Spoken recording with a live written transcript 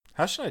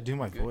How should I do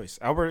my voice?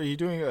 Albert, are you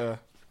doing a...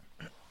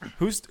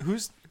 Who's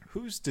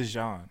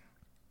Dijon?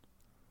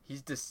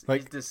 He's Desad.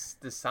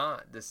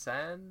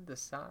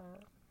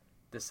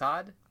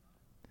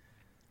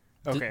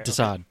 Okay.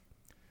 Desad.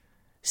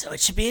 So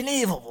it should be an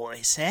evil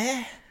voice,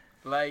 eh?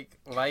 Like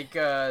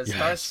Yes.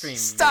 Starscream.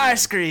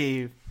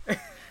 Starscream!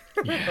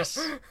 Yes.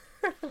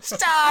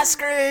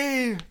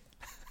 Starscream!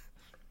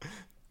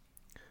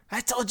 I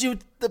told you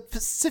the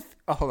Pacific...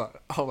 Oh,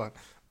 hold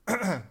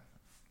on.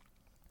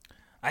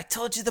 I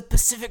told you the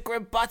Pacific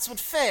Rim bots would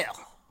fail.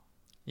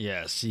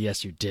 Yes,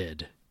 you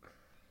did.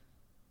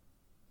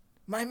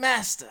 My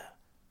master.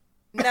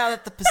 Now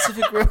that the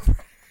Pacific Rim...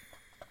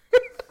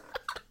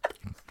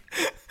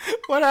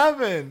 What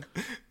happened?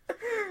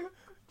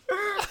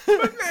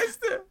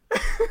 Master.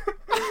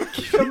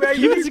 Keep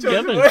it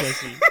together,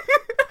 Jesse.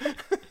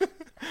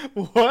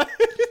 What?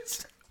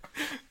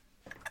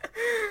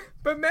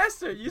 But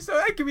Master, you said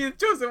I could be the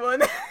chosen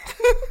one.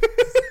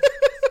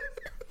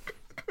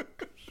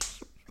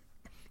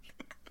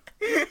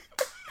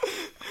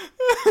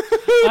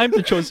 I'm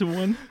the chosen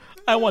one.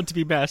 I want to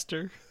be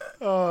master.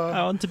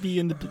 I want to be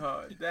in the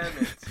Oh, damn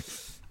it.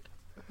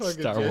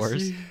 Star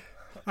Wars.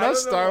 Not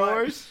Star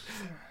Wars.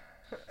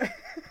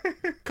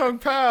 Kung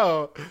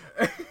Pao.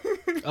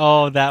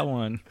 Oh, that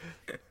one.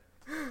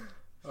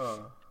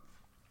 Oh.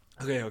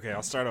 Okay,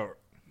 I'll start over.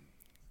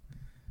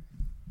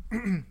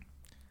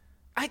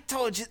 I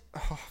told you...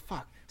 Oh,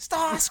 fuck.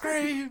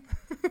 Starscream!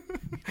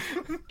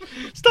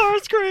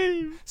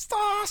 Starscream.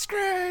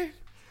 Starscream!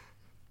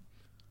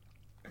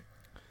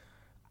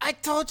 I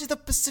told you the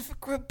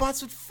Pacific Rim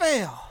bots would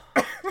fail.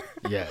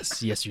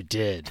 Yes, you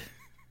did.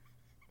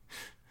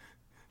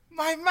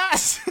 My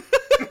master.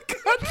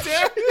 God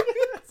damn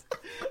it.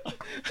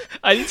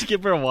 I need to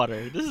get more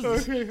water. This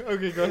is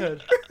Okay, go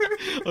ahead.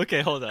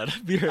 okay. Hold on.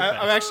 Be right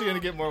back. I'm actually going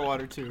to get more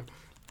water, too.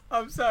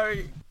 I'm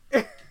sorry.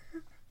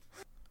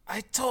 I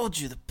told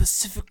you the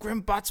Pacific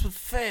Rim bots would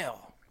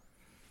fail.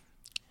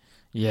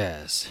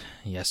 Yes,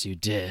 you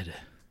did.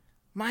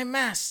 My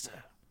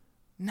master.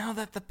 Now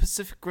that the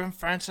Pacific Rim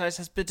franchise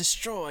has been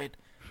destroyed,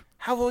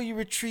 how will you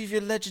retrieve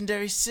your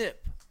legendary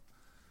sip?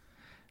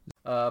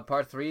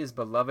 Part 3 is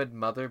Beloved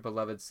Mother,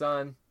 Beloved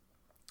Son.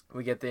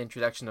 We get the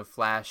introduction of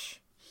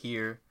Flash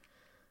here.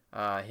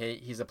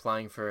 He's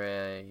applying for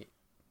a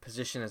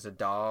position as a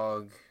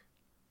dog.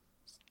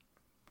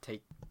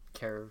 Take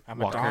care of... I'm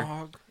Walker. a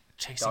dog.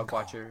 Chasing Dog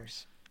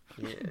cars.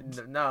 watcher.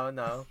 Yeah,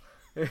 no.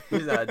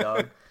 He's not a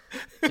dog.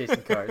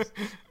 Chasing cars.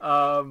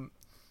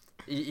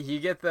 You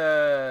get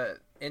the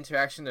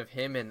interaction of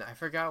him and I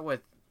forgot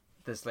what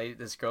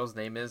this girl's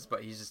name is,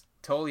 but he's just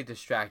totally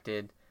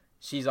distracted.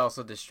 She's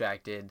also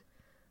distracted.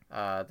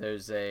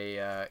 There's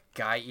a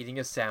guy eating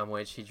a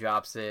sandwich. He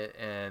drops it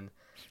and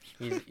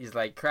he's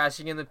like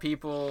crashing into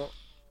people.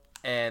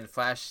 And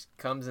Flash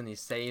comes and he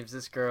saves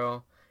this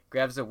girl.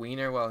 Grabs a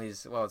wiener while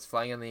it's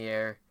flying in the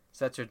air.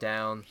 Sets her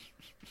down.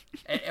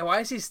 And why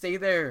does he stay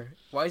there?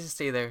 Why does he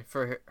stay there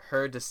for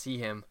her to see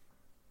him?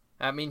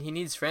 I mean, he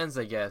needs friends,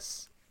 I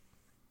guess.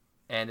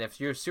 And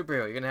if you're a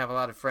superhero, you're gonna have a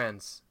lot of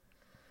friends.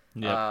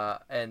 Yeah.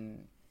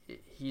 And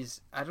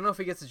I don't know if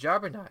he gets a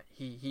job or not.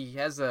 He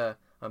has a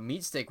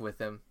meat stick with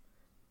him,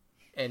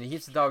 and he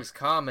keeps the dogs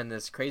calm in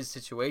this crazy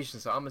situation.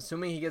 So I'm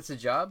assuming he gets a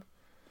job.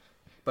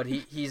 But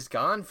he's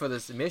gone for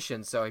this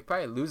mission, so he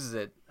probably loses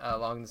it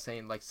along the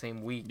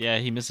same week. Yeah,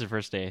 he missed the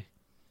first day.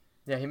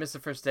 Yeah, he missed the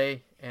first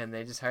day, and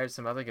they just hired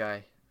some other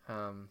guy.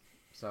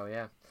 So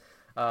yeah,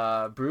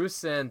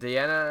 Bruce and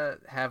Diana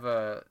have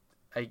a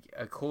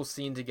cool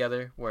scene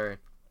together where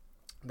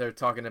they're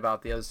talking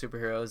about the other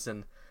superheroes,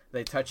 and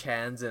they touch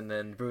hands, and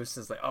then Bruce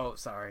is like, "Oh,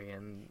 sorry,"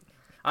 and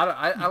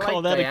I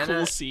Call like that Diana. a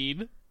cool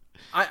scene.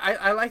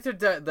 I like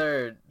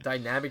their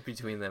dynamic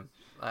between them.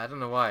 I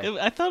don't know why.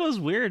 I thought it was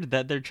weird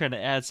that they're trying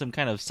to add some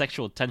kind of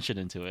sexual tension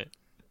into it.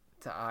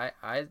 I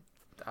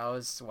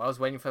was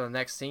waiting for the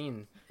next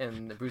scene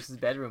in Bruce's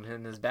bedroom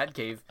in his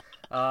Batcave.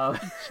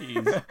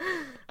 Jeez.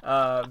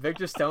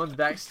 Victor Stone's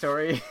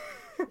backstory.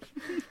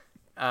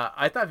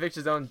 I thought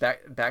Victor Stone's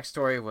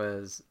backstory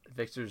was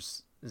Victor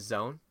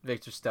Stone.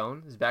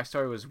 His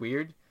backstory was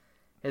weird.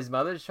 His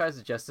mother tries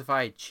to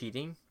justify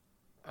cheating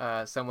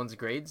someone's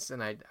grades,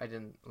 and I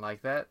didn't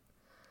like that.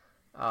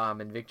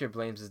 And Victor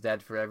blames his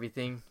dad for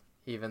everything,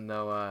 even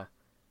though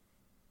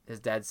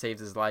his dad saved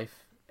his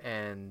life.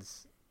 And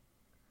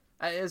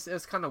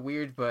it's kind of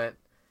weird, but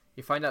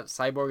you find out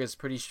Cyborg is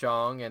pretty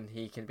strong, and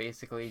he can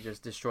basically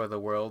just destroy the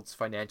world's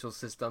financial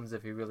systems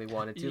if he really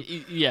wanted to.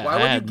 Yeah, Why I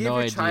would you had give no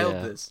your idea. child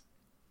this?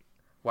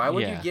 Why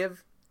would you Yeah.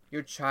 give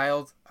your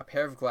child a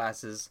pair of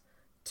glasses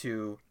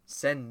to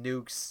send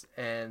nukes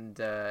and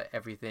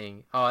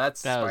everything? Oh,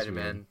 that's That was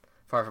Spider-Man weird.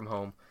 Far From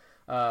Home.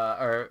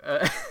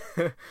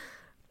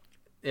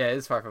 Yeah,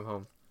 it's Far From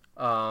Home.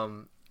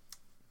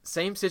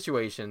 Same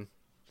situation,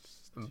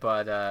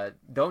 but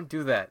don't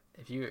do that.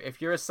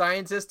 If you're a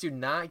scientist, do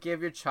not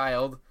give your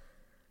child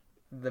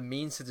the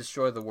means to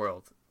destroy the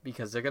world,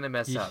 because they're gonna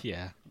mess up.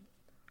 Yeah.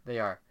 They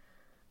are.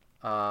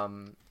 I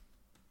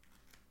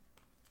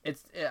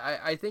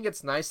think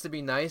it's nice to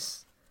be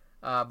nice.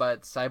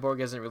 but Cyborg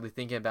isn't really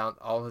thinking about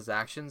all his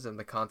actions and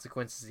the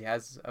consequences he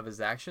has of his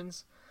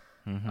actions.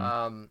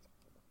 Mm-hmm.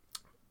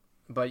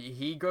 But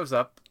he grows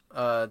up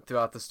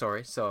throughout the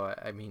story, so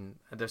I mean,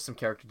 there's some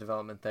character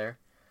development there.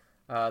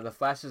 The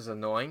Flash is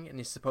annoying, and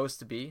he's supposed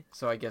to be,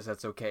 so I guess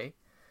that's okay.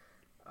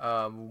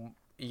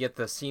 You get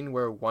the scene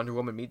where Wonder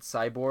Woman meets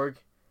Cyborg,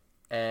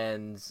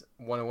 and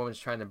Wonder Woman's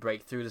trying to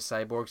break through to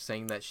Cyborg,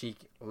 saying that she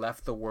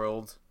left the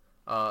world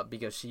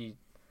because she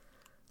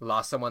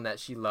lost someone that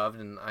she loved,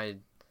 and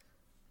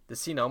the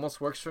scene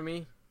almost works for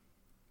me.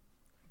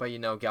 But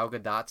Gal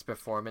Gadot's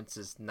performance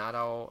is not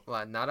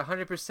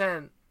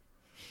 100%,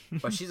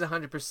 but she's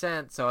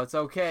 100%, so it's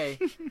okay.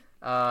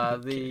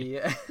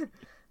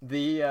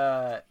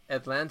 The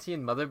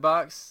Atlantean Mother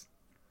Box,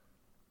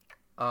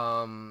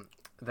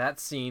 that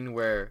scene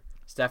where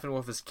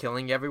Steppenwolf is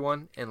killing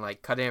everyone and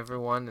like cutting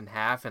everyone in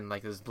half and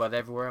like there's blood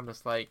everywhere. I'm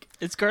just like,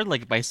 It's guarded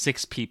like by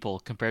 6 people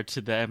compared to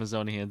the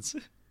Amazonians.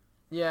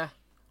 yeah,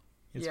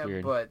 It's yeah,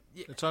 weird. but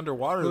It's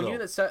underwater who though. knew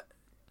that?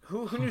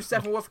 Who knew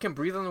Steppenwolf can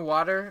breathe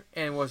underwater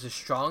and was as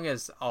strong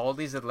as all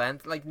these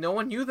Atlanteans? Like no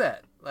one knew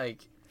that.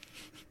 Like,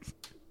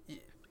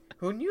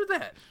 who knew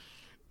that?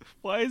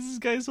 Why is this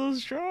guy so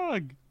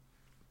strong?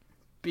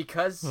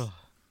 Because I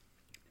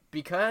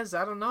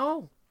don't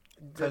know.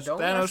 Because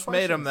Don't ask Thanos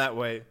made him questions. that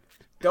way.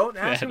 Don't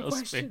ask him Thanos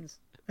questions.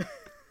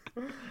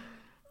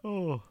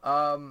 Oh.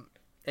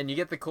 And you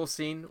get the cool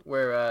scene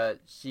where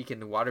she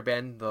can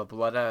waterbend the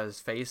blood out of his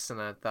face,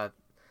 and I thought,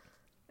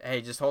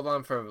 hey, just hold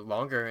on for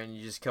longer, and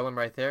you just kill him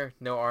right there.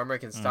 No armor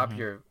can stop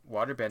your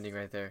waterbending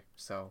right there.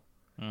 So.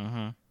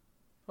 Mm-hmm.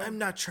 I'm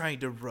not trying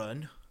to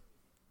run.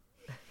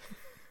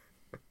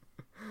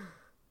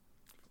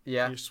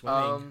 Yeah. You're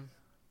swimming.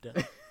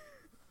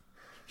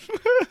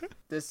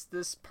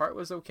 This part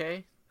was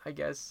okay, I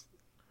guess.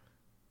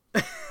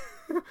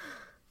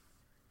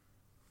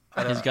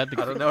 He's got the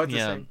I don't know what to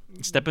say.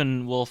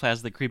 Steppenwolf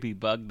has the creepy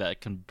bug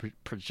that can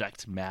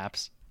project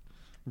maps,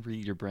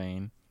 read your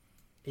brain.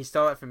 He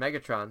stole it from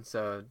Megatron,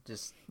 so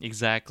just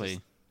Exactly.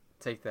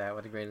 take that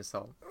with a grain of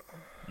salt.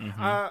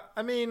 Mm-hmm.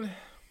 I mean,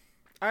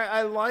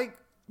 I like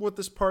what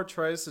this part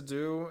tries to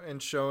do in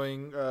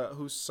showing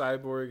who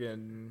Cyborg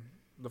and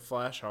the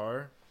Flash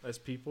are as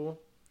people.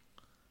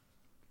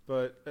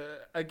 But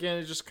again,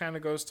 it just kind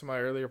of goes to my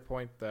earlier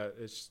point that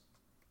it's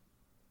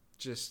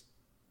just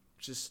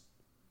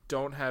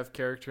don't have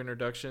character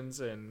introductions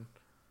in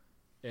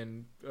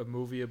a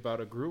movie about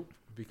a group,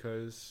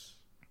 because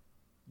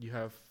you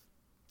have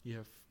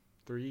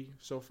 3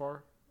 so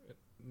far.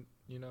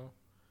 You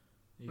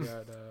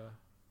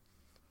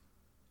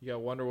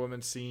got Wonder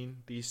Woman's scene,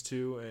 these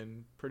 2,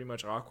 and pretty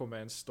much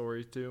Aquaman's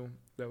story too,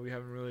 that we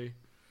haven't really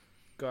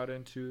got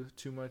into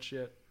too much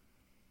yet.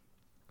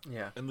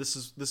 Yeah. And this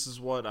is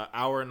what, an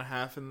hour and a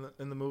half in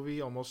the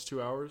movie, almost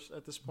 2 hours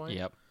at this point.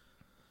 Yep.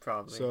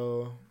 Probably.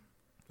 So,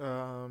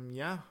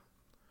 yeah.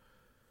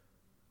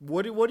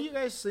 What do you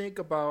guys think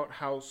about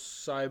how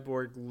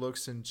Cyborg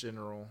looks in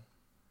general?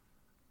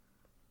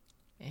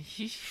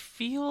 He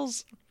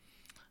feels...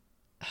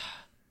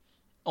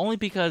 Only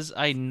because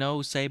I know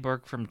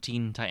Cyborg from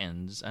Teen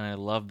Titans, and I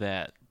love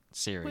that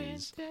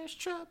series. When there's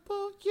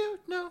trouble, you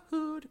know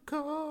who to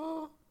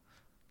call.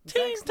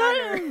 Teen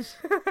Titans!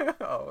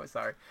 Oh,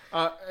 sorry.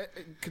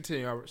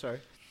 Continue, Albert. Sorry.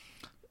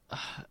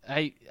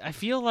 I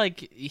feel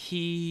like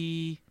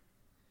he...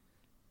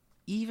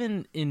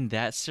 Even in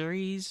that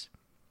series,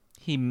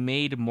 he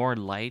made more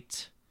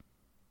light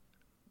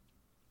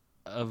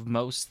of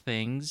most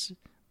things,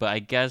 but I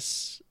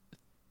guess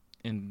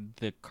in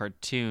the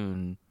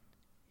cartoon,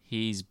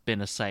 he's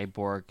been a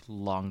cyborg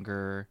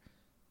longer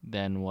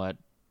than what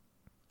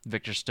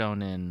Victor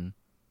Stone in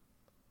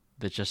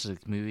the Justice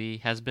League movie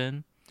has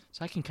been.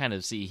 So I can kind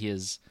of see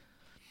his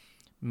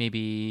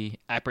maybe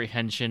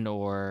apprehension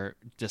or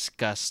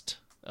disgust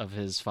of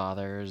his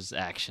father's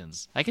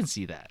actions. I can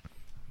see that.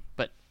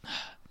 But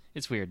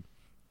it's weird.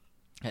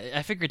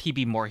 I figured he'd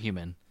be more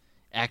human,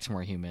 act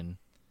more human.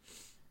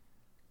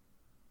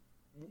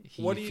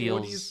 What do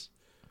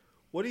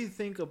you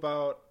think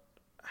about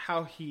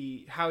how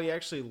he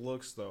actually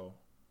looks, though?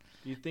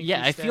 Do you think?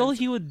 Yeah, I feel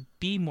he would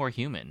be more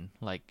human.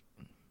 Like,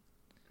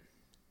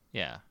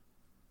 yeah,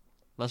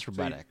 less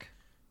robotic.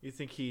 You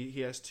think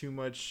he has too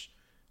much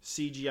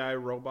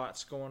CGI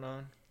robots going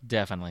on?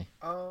 Definitely.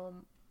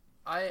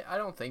 I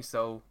don't think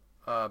so.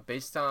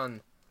 Based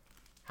on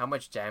how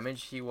much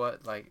damage he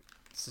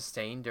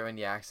sustained during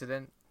the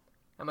accident,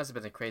 that must have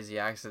been a crazy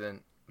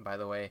accident, by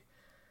the way.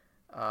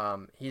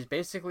 He's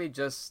basically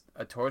just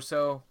a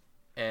torso,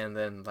 and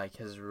then like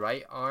his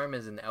right arm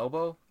is an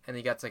elbow, and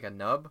he got like a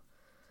nub.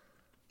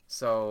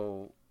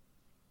 So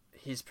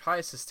he's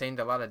probably sustained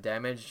a lot of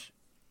damage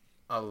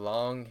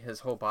along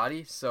his whole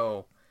body.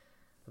 So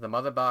the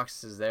mother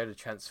box is there to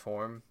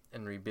transform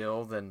and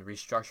rebuild and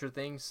restructure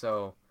things.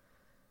 So,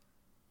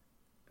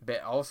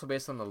 but also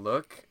based on the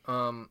look,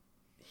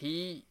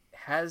 he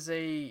has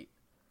a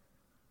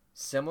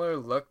similar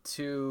look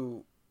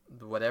to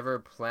whatever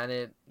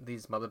planet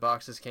these mother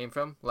boxes came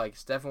from. Like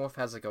Steppenwolf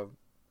has like a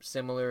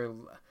similar,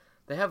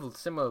 they have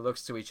similar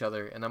looks to each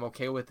other, and I'm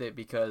okay with it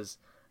because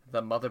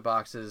the mother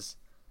boxes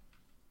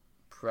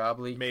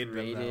probably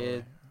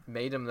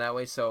Made them that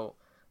way. So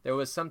there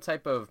was some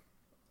type of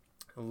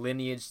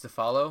lineage to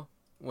follow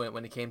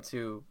when it came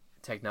to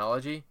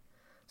technology.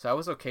 So I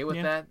was okay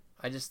with that.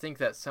 I just think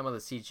that some of the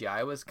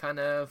CGI was kind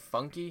of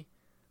funky.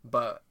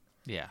 But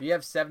Yeah. if you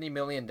have $70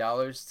 million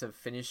to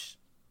finish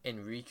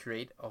and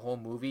recreate a whole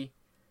movie,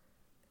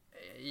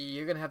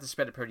 you're going to have to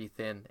spread it pretty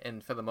thin.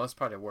 And for the most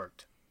part, it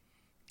worked.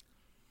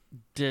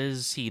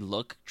 Does he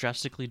look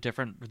drastically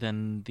different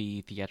than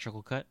the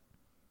theatrical cut?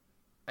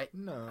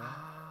 No.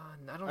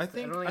 I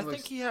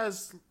think he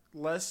has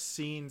less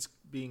scenes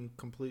being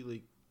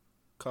completely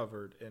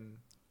covered in.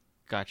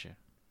 Gotcha.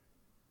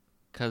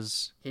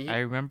 Because I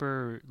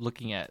remember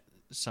looking at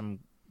some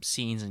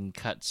scenes and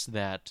cuts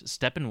that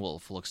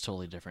Steppenwolf looks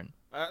totally different.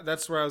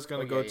 That's where I was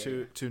going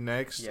to to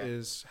next.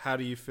 Is how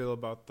do you feel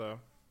about the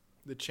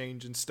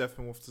change in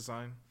Steppenwolf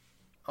design?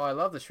 Oh, I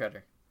love the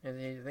Shredder.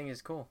 I think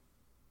it's cool.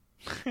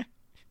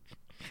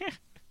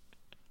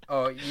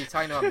 Oh, you're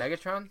talking about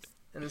Megatron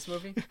in this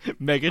movie?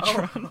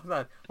 Megatron? Oh, hold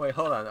on. Wait,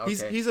 hold on.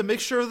 Okay. He's a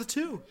mixture of the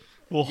two.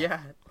 Well, yeah.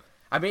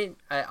 I mean,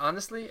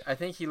 honestly, I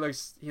think he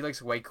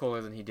looks way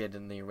cooler than he did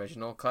in the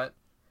original cut.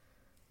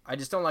 I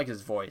just don't like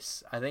his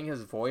voice. I think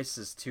his voice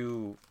is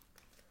too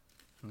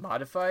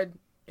modified.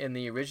 In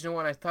the original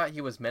one, I thought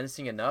he was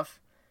menacing enough,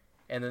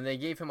 and then they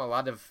gave him a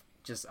lot of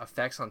just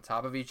effects on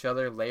top of each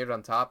other, layered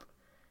on top,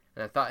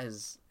 and I thought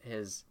his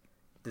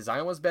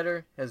design was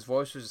better. His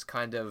voice was just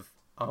kind of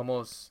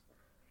almost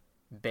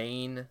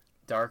Bane,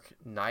 Dark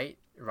Knight,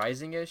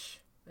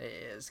 Rising-ish.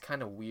 It's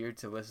kind of weird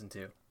to listen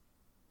to.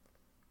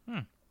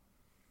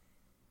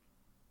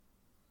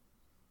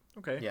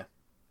 Okay. Yeah.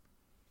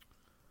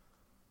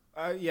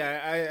 I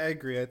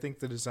agree. I think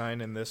the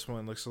design in this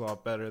one looks a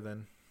lot better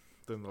than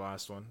the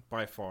last one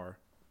by far.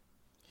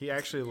 He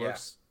actually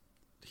looks.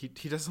 He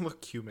doesn't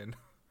look human,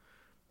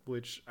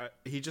 which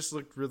he just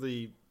looked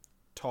really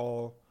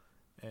tall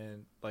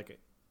and like a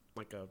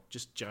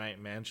just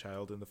giant man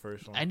child in the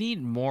first one. I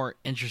need more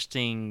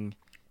interesting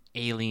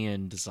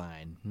alien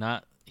design,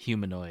 not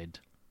humanoid.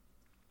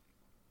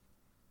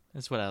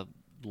 That's what I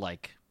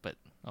like, but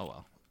oh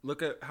well.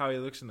 Look at how he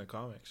looks in the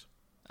comics.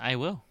 I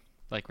will,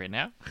 like right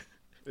now.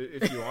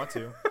 If you want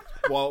to.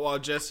 while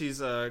Jesse's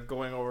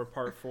going over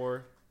part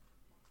 4.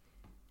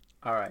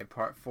 All right,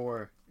 part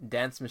 4,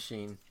 Chains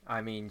Machine.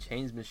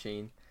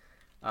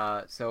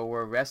 So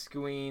we're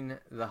rescuing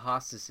the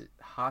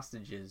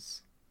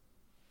hostages.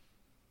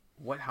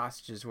 What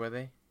hostages were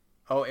they?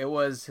 Oh, it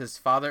was his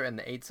father and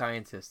the 8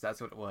 scientists.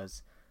 That's what it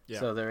was. Yeah.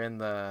 So they're in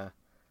the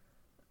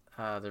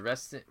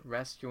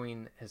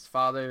rescuing his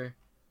father.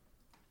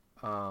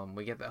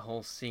 We get that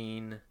whole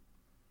scene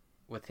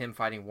with him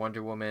fighting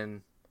Wonder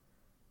Woman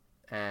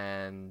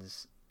and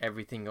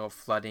everything all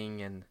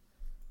flooding, and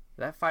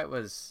that fight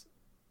was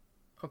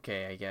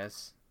okay, I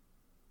guess.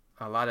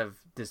 A lot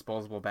of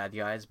disposable bad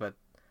guys, but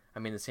I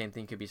mean the same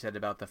thing could be said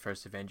about the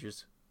first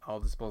Avengers,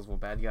 all disposable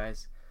bad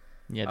guys.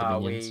 Yeah,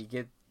 the minions. We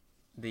get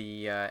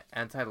the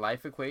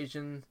anti-life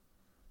equation.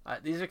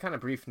 These are kind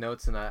of brief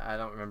notes, and I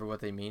don't remember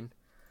what they mean.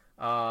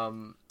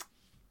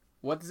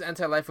 What does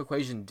anti-life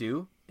equation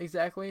do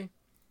exactly?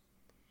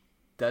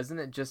 Doesn't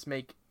it just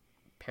make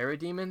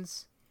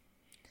parademons?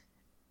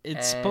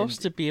 It's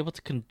supposed to be able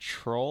to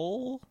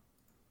control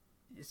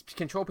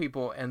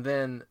people, and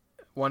then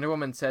Wonder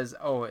Woman says,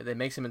 "Oh, it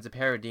makes them into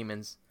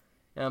parademons,"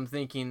 and I'm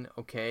thinking,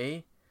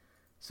 okay,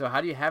 so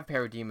how do you have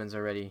parademons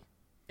already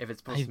if it's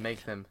supposed to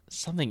make them?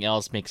 Something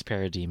else makes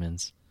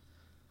parademons.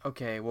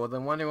 Okay, well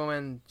then Wonder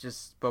Woman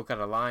just spoke out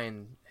a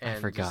line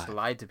and just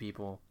lied to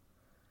people.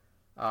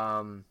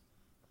 Yeah,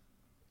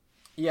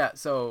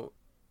 so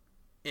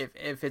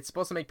if it's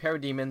supposed to make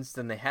parademons,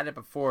 then they had it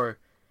before,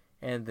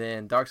 and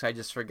then Darkseid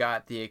just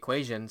forgot the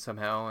equation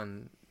somehow,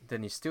 and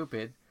then he's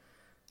stupid.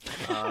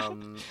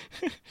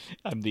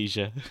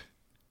 Amnesia.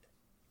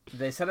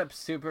 They set up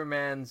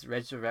Superman's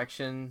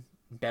resurrection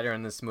better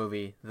in this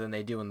movie than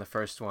they do in the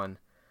first one.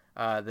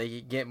 They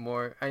get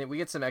more. We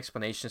get some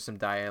explanation, some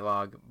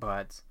dialogue,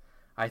 but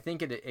I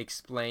think it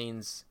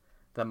explains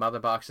the Mother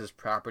Box's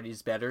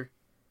properties better,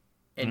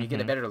 and you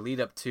get a better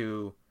lead up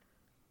to,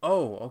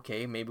 oh,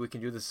 okay, maybe we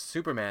can do this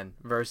Superman.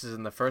 Versus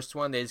in the first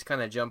one, they just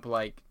kind of jump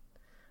like,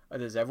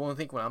 does everyone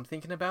think what I'm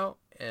thinking about?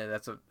 And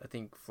that's what I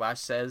think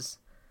Flash says.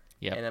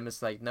 Yeah. And I'm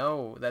just like,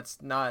 no, that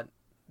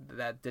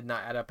did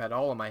not add up at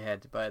all in my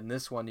head. But in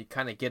this one, you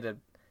kind of get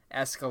an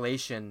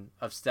escalation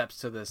of steps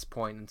to this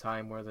point in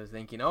time where they're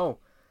thinking, oh,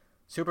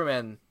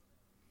 Superman,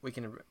 we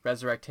can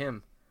resurrect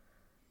him.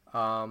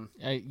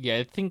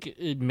 I think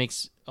it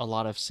makes a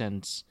lot of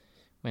sense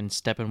when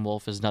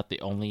Steppenwolf is not the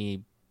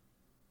only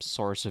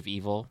source of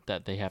evil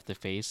that they have to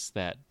face,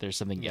 that there's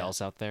something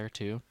else out there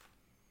too.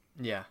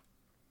 Yeah.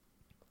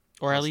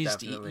 Or at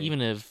least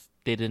even if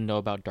they didn't know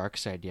about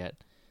Darkseid yet,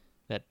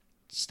 that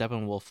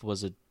Steppenwolf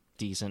was a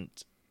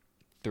decent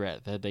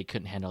threat that they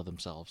couldn't handle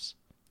themselves.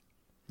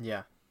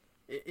 Yeah.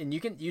 And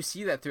you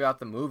see that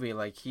throughout the movie,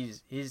 like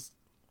he's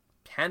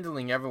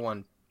handling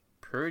everyone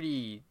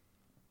pretty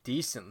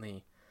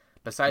decently,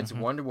 besides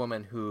Wonder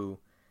Woman, who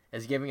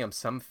is giving him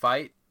some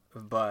fight,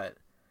 but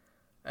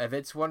if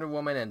it's Wonder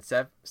Woman and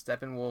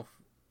Steppenwolf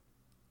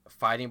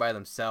fighting by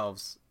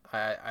themselves,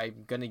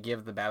 I'm gonna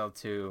give the battle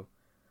to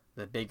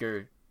the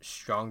bigger,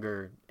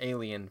 stronger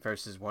alien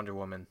versus Wonder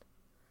Woman.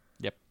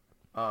 Yep.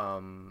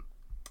 And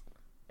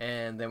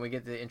then we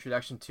get the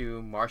introduction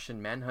to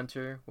Martian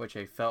Manhunter, which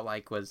I felt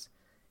like was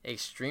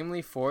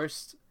extremely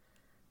forced,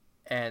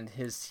 and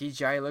his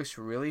CGI looks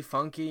really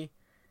funky.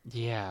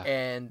 Yeah.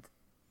 And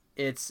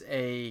it's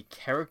a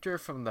character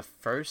from the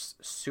first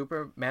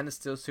Man of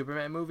Steel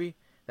Superman movie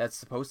that's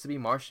supposed to be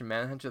Martian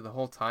Manhunter the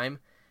whole time.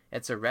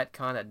 It's a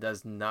retcon that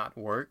does not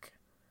work.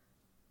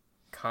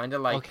 Kind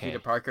of like Peter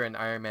Parker in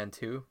Iron Man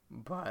 2,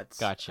 but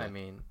gotcha. I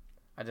mean,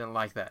 I didn't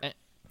like that.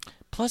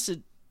 Plus,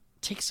 it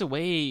takes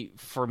away,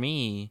 for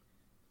me,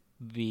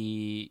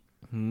 the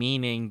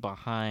meaning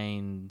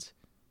behind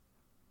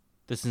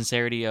the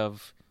sincerity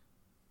of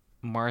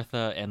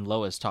Martha and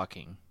Lois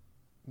talking.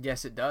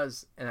 Yes, it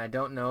does, and I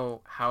don't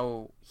know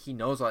how he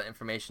knows all that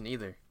information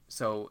either.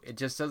 So it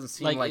just doesn't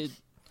seem like...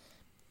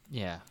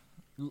 Yeah.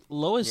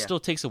 Lois still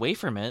takes away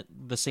from it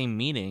the same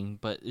meaning,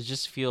 but it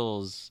just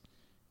feels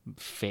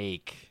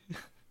fake.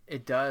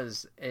 It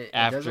does.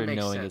 After doesn't make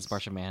knowing sense. it's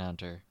Martian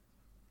Manhunter.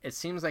 It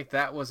seems like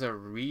that was a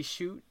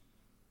reshoot,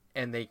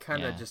 and they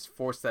kind of just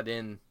forced that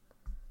in,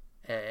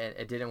 and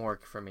it didn't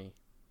work for me.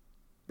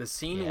 The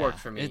scene worked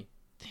for me,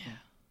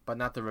 but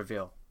not the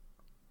reveal.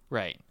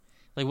 Right.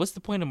 Like, what's the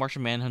point of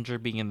Martian Manhunter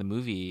being in the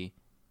movie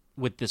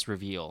with this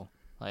reveal?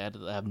 Like,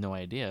 I have no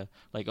idea.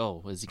 Like,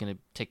 oh, is he going to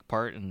take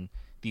part in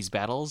these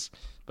battles?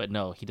 But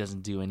no, he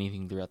doesn't do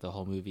anything throughout the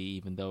whole movie,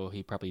 even though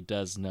he probably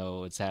does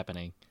know it's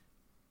happening.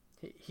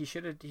 He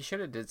should have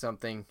did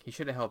something. He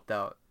should have helped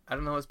out. I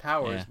don't know his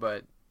powers,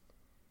 but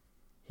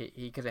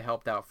he could have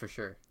helped out for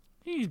sure.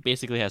 He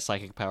basically has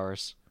psychic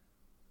powers.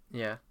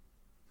 Yeah.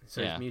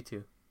 So is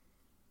Mewtwo.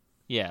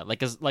 Yeah,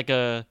 like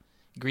a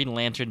Green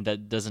Lantern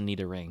that doesn't need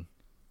a ring.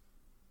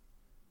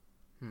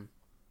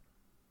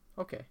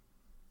 Okay.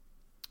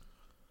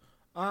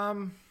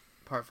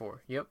 Part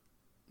 4. Yep.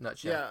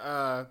 Nutshell.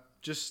 Yeah.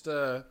 Just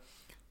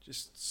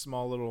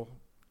small little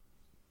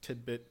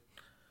tidbit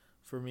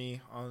for me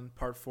on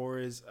part 4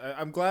 is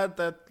I'm glad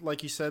that,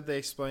 like you said, they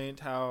explained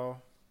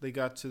how they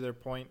got to their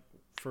point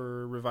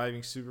for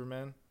reviving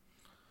Superman.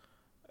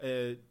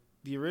 The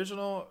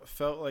original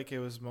felt like it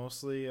was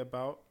mostly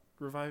about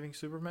reviving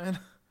Superman.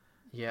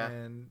 Yeah.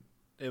 And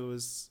it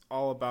was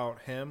all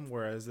about him,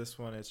 whereas this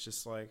one it's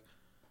just like,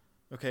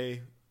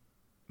 okay,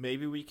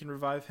 maybe we can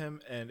revive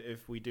him, and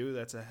if we do,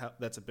 that's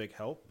a big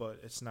help, but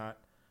it's not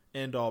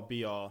end all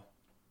be all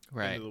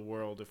right. into the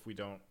world if we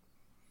don't.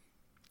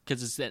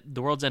 Because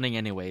the world's ending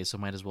anyway, so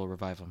might as well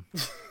revive him.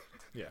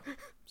 Yeah.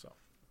 So.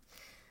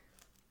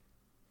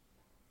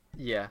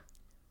 Yeah.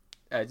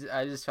 I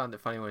just found it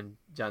funny when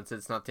John said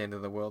it's not the end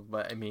of the world,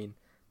 but I mean,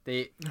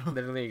 they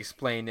literally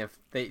explain if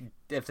they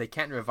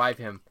can't revive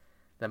him,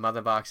 the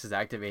mother box is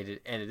activated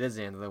and it is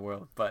the end of the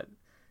world. But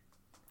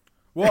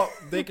well,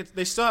 they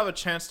still have a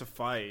chance to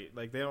fight.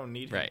 Like, they don't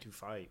need him to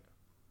fight.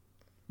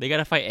 They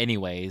gotta fight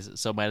anyways,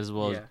 so might as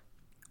well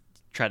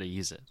try to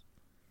use it.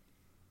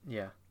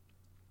 Yeah.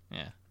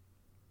 Yeah.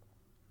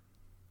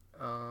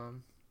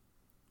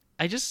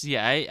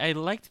 I I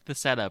liked the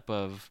setup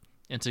of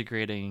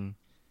integrating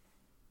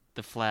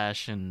the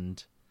Flash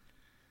and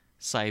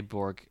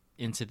Cyborg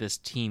into this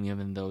team,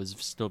 even though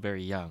it's still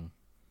very young.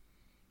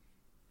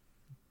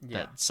 Yeah.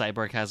 That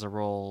Cyborg has a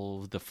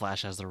role, the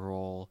Flash has a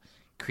role,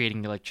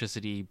 creating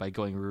electricity by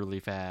going really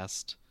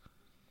fast.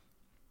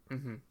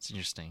 Mm-hmm. It's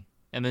interesting.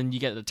 And then you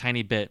get a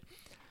tiny bit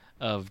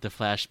of the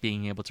Flash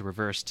being able to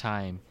reverse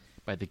time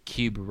by the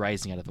cube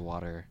rising out of the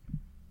water.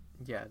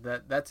 Yeah,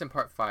 that's in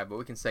part 5, but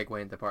we can segue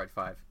into part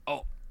 5.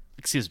 Oh,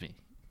 excuse me.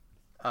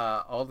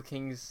 All the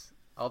king's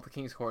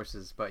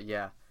horses, but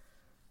yeah.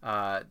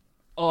 I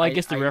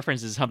guess the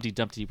reference is Humpty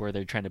Dumpty, where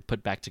they're trying to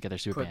put back together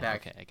Superman.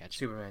 Okay, I got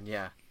you. Superman,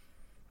 yeah.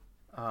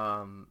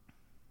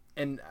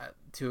 And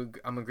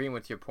I'm agreeing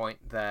with your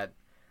point that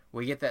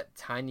we get that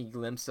tiny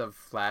glimpse of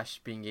Flash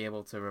being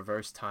able to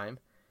reverse time,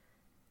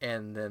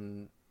 and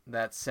then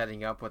that's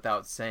setting up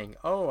without saying,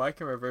 "Oh, I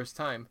can reverse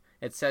time."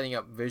 It's setting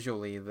up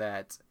visually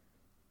that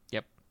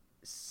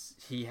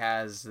he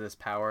has this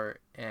power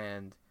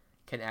and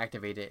can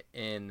activate it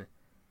in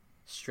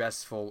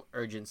stressful,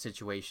 urgent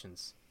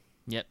situations.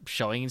 Yep,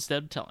 showing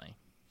instead of telling.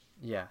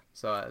 Yeah,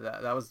 so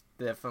that was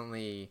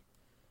definitely...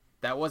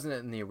 That wasn't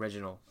in the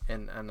original,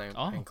 and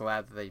I'm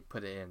glad that they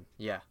put it in.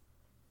 Yeah.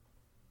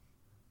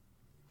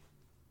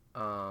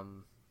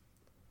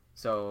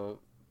 So,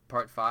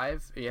 part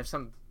 5, you have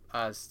some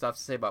stuff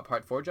to say about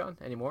part 4, John?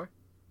 Any more?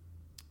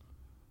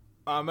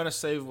 I'm going to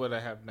save what I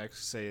have next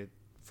to say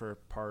for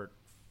part...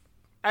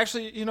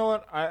 Actually, you know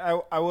what?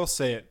 I will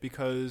say it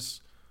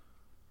because...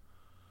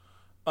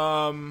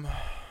 No,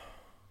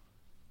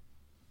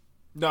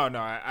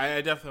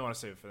 I definitely want to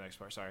save it for the next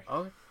part. Sorry.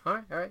 Okay.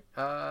 All right.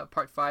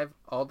 Part 5,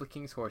 All the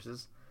King's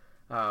Horses.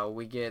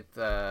 We get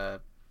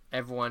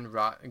everyone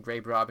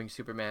grave robbing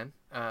Superman.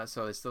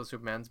 So it's still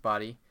Superman's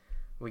body.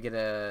 We get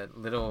a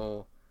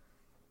little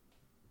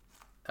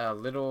a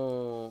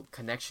little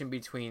connection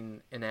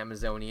between an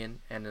Amazonian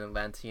and an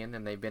Atlantean,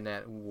 and they've been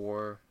at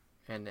war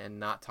and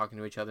not talking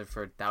to each other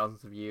for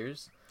thousands of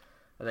years.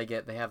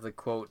 They have the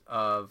quote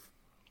of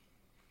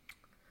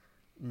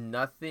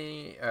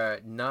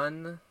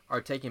none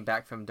are taken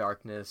back from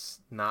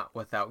darkness, not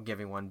without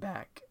giving one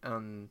back.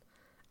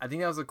 I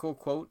think that was a cool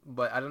quote,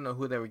 but I don't know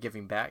who they were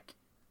giving back.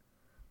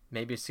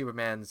 Maybe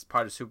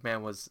part of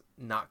Superman was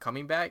not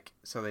coming back,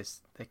 so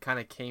they kind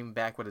of came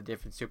back with a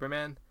different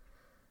Superman.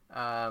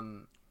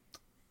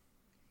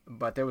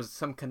 But there was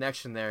some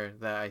connection there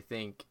that I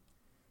think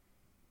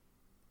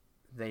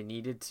they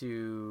needed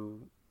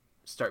to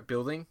start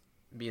building,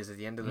 because at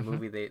the end of the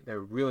movie they're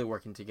really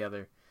working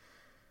together.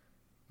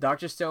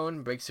 Dr.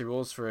 Stone breaks the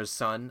rules for his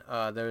son.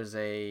 There's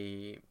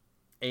a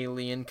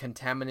alien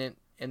contaminant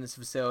in this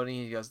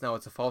facility. He goes, no,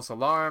 it's a false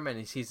alarm, and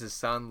he sees his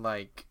son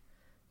like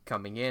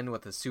coming in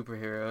with the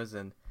superheroes,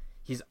 and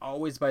he's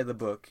always by the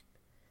book,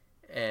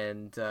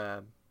 and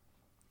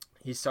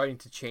he's starting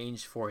to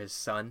change for his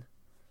son.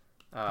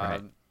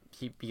 Right.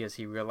 Because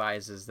he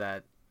realizes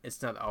that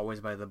it's not always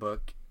by the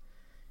book.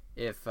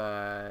 If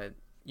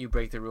you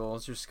break the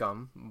rules, you're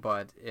scum,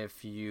 but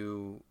if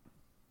you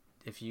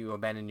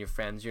abandon your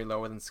friends, you're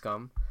lower than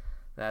scum.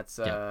 That's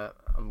a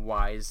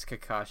wise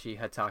Kakashi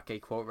Hatake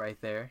quote right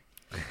there.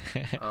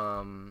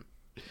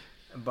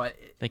 But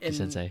Thank you,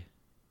 Sensei.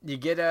 You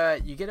get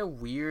a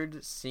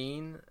weird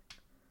scene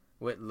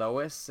with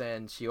Lois,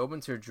 and she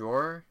opens her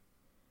drawer,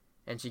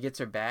 and she gets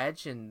her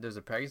badge, and there's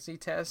a pregnancy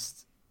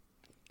test.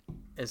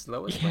 Is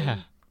Lois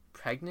Lane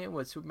pregnant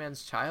with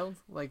Superman's child?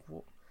 Like,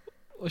 well,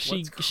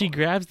 she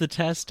grabs the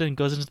test and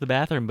goes into the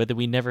bathroom, but then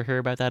we never hear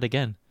about that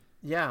again.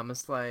 Yeah, I'm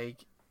just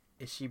like,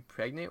 is she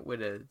pregnant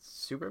with a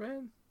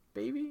Superman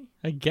baby?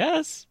 I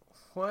guess.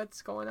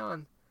 What's going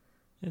on?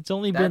 It's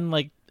only been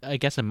like, I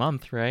guess, a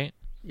month, right?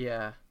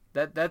 Yeah,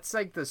 that's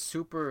like the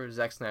super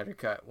Zack Snyder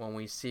cut when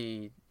we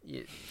see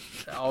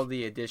all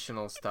the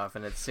additional stuff,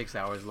 and it's 6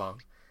 hours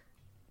long.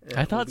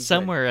 I thought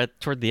somewhere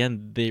toward the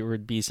end there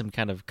would be some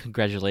kind of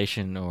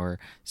congratulation, or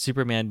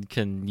Superman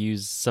can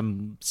use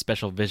some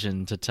special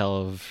vision to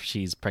tell if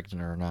she's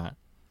pregnant or not.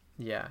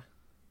 Yeah.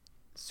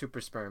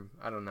 Super sperm.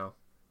 I don't know.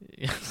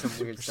 Some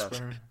weird stuff.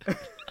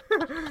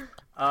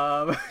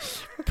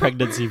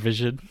 Pregnancy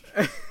vision.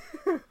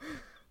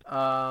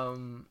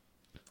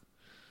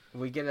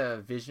 We get a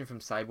vision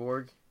from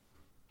Cyborg,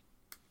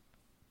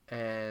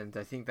 and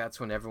I think that's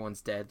when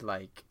everyone's dead.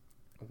 Like,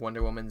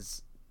 Wonder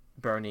Woman's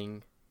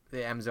burning.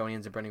 The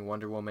Amazonians are burning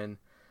Wonder Woman.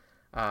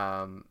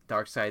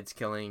 Darkseid's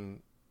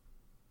killing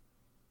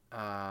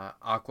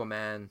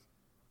Aquaman.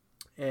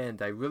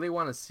 And I really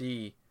want to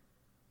see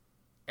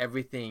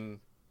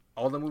everything,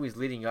 all the movies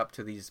leading up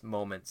to these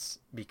moments,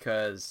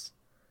 because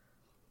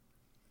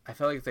I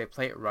feel like if they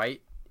play it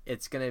right,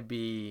 it's going to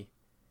be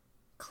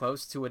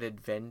close to what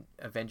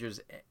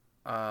Avengers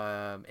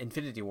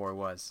Infinity War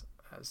was.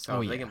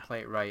 So if they can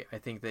play it right, I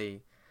think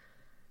they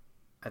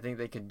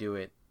could do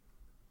it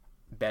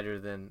better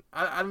than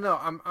I don't know.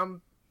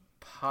 I'm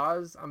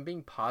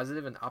being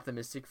positive and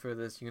optimistic for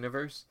this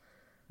universe.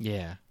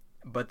 Yeah.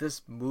 But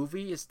this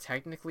movie is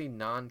technically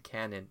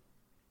non-canon,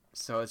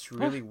 so it's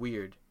really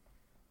weird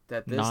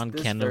that this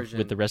non-canon version,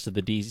 with the rest of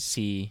the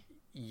DC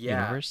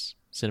universe,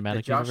 cinematic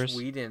the Josh universe.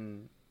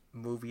 Whedon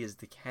movie is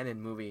the canon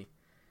movie,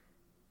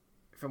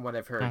 from what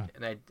I've heard,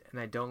 and I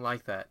don't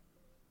like that,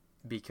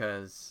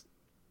 because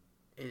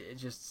it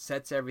just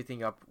sets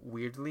everything up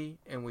weirdly,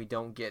 and we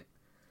don't get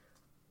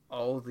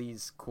all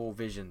these cool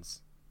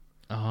visions.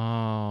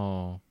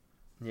 Oh.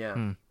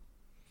 Yeah.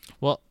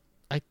 Well,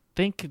 I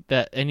think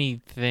that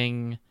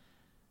anything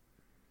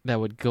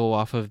that would go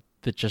off of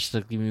the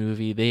Justice League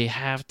movie, they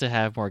have to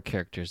have more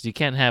characters. You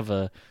can't have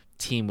a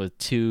team with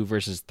 2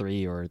 versus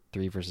 3 or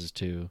 3 versus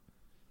 2.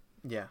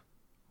 Yeah.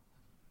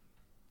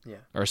 Yeah.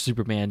 Or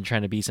Superman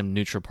trying to be some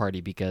neutral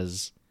party,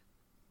 because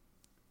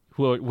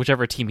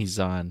whichever team he's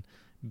on,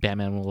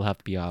 Batman will have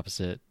to be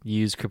opposite.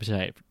 Use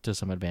kryptonite to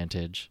some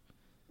advantage.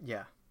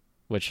 Yeah.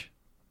 Which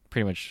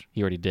pretty much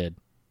he already did.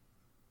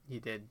 He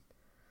did.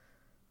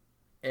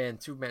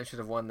 And Superman should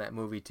have won that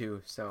movie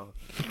too, so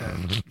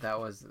that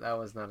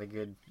was not a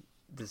good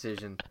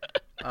decision.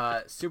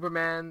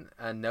 Superman,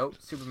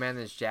 note, Superman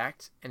is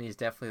jacked, and he's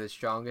definitely the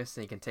strongest,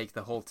 and he can take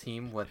the whole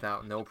team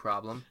without no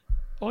problem.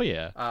 Oh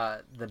yeah.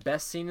 The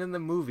best scene in the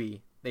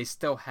movie they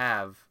still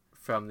have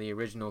from the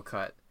original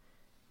cut,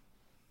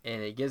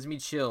 and it gives me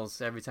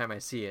chills every time I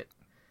see it,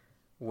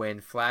 when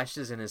Flash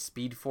is in his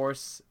Speed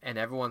Force and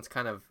everyone's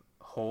kind of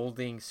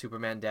holding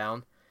Superman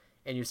down,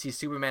 and you see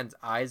Superman's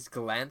eyes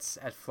glance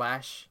at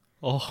Flash,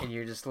 and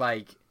you're just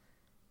like,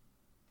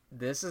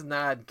 this is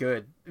not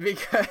good,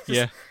 because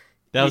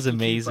that was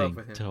amazing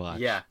to watch.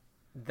 Yeah,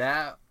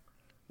 that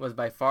was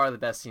by far the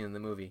best scene in the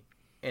movie,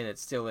 and it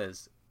still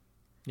is.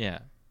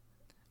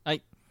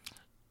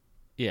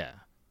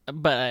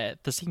 But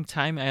at the same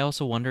time, I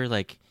also wonder,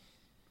 like,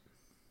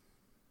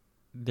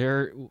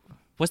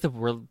 what's the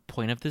real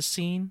point of this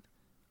scene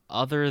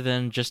other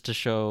than just to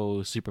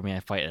show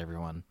Superman fight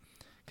everyone?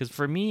 Because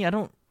for me, I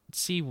don't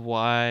see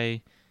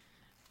why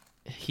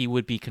he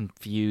would be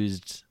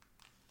confused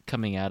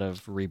coming out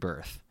of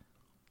Rebirth.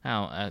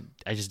 I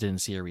just didn't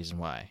see a reason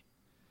why.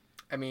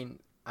 I mean,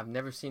 I've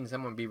never seen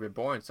someone be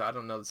reborn, so I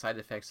don't know the side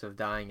effects of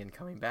dying and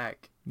coming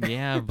back.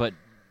 Yeah, but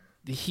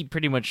he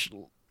pretty much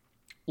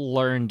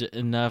learned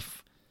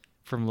enough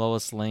from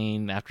Lois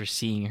Lane after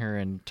seeing her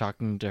and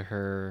talking to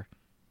her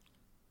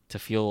to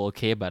feel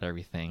okay about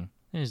everything.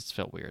 It just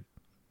felt weird.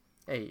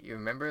 Hey, you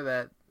remember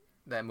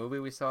that movie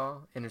we saw,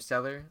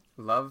 Interstellar?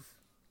 Love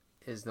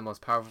is the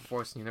most powerful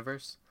force in the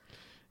universe.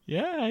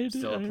 Yeah, I do.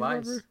 Still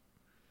applies.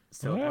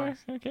 Still applies.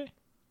 Okay.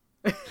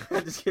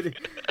 Just kidding.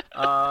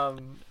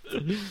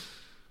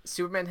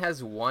 Superman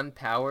has one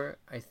power,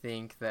 I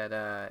think,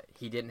 that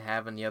he didn't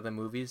have in the other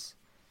movies,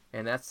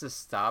 and that's to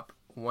stop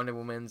Wonder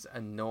Woman's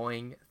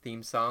annoying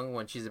theme song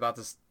when she's about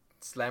to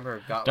slam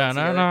her gauntlets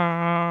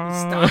together. He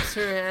stops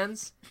her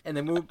hands, and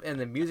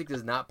the music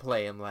does not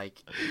play. I'm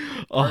like,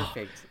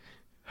 perfect.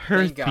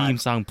 Her Thank theme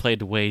God. song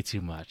played way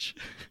too much.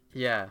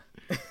 Yeah.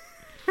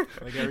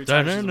 Like every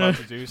time she's about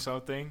to do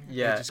something,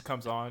 Yeah. it just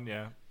comes on.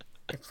 Yeah.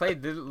 It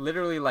played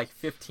literally like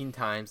 15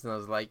 times, and I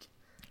was like,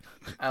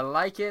 I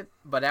like it,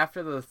 but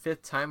after the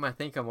 5th time, I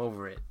think I'm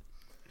over it.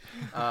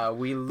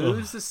 We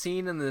lose the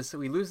scene in this.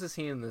 We lose the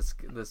scene in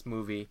this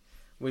movie.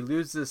 We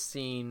lose the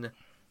scene.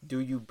 Do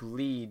you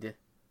bleed?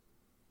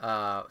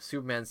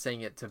 Superman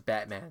saying it to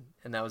Batman,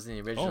 and that was in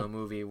the original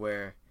movie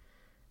where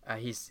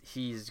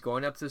he's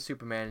going up to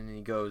Superman and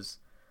he goes,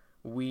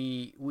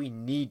 "We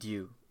need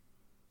you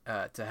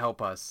to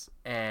help us,"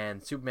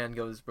 and Superman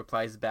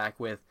replies back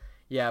with,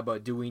 "Yeah,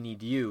 but do we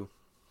need you?"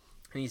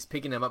 And he's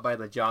picking him up by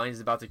the jaw, and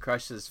he's about to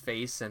crush his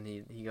face, and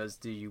he goes,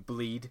 "Do you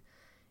bleed?"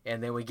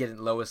 And then we get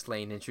Lois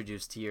Lane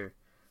introduced here.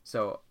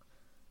 So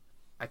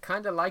I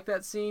kind of like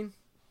that scene,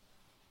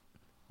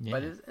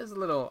 but it's a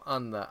little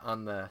on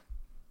the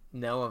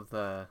nail of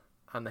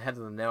on the head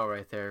of the nail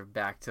right there,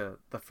 back to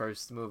the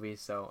first movie.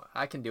 So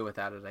I can do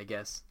without it, I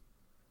guess.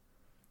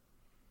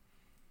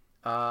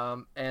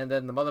 And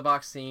then the mother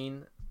box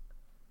scene,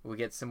 we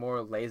get some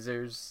more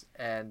lasers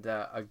and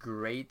a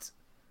great,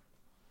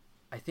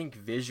 I think,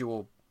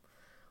 visual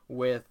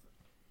with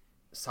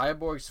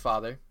Cyborg's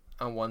father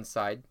on one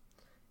side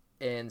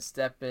and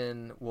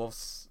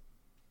Steppenwolf's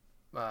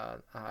I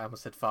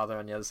almost said father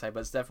on the other side,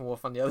 but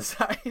Steppenwolf on the other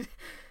side,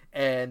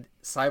 and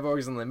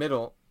Cyborg's in the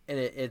middle, and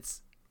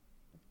it's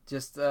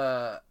just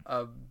a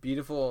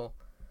beautiful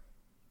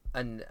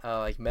and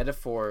like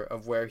metaphor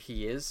of where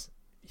he is,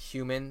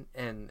 human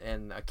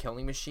and a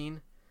killing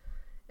machine.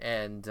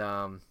 And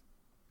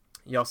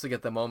you also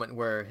get the moment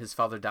where his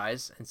father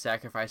dies and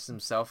sacrifices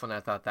himself, and I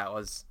thought that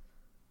was,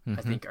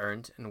 I think,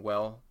 earned and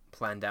well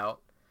planned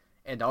out,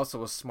 and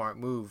also a smart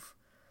move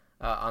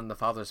on the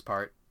father's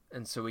part.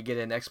 And so we get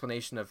an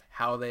explanation of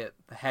how the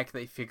heck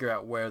they figure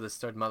out where this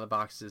third mother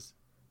box is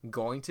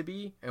going to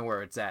be and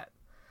where it's at.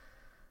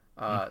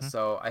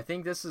 So I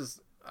think this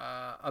is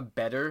a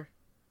better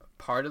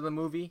part of the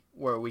movie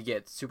where we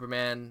get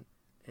Superman,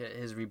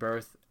 his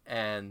rebirth,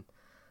 and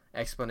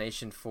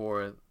explanation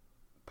for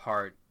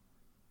part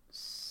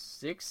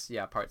 6.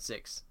 Yeah, part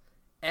 6.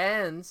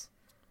 And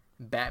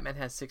Batman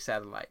has 6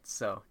 satellites,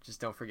 so just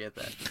don't forget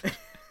that.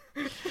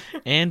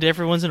 And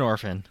everyone's an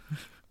orphan.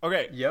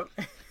 Okay. Yep.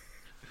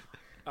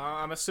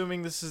 I'm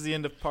assuming this is the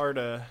end of part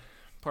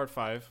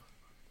 5.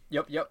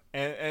 Yep.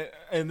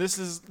 And this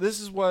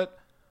is what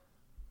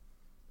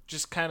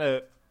just kind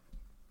of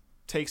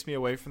takes me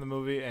away from the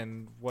movie,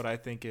 and what I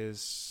think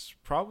is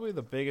probably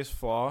the biggest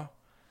flaw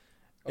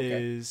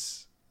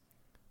is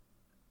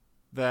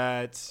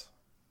that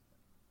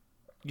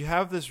you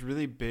have this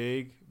really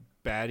big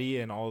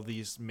baddie and all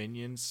these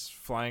minions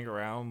flying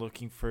around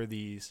looking for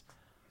these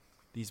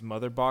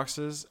mother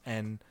boxes,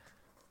 and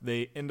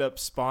they end up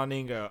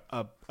spawning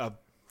a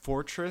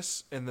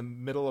fortress in the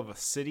middle of a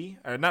city,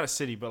 or not a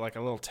city, but like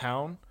a little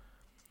town.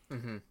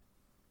 Mm-hmm.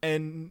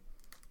 And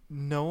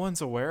no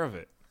one's aware of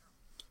it.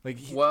 Like,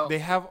 they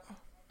have...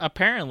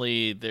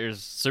 Apparently,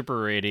 there's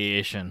super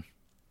radiation.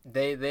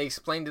 They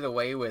explained it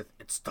away with,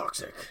 "It's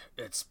toxic.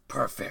 It's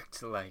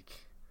perfect."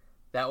 Like,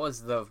 that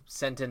was the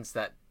sentence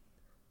that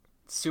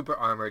super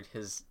armored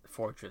his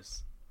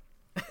fortress.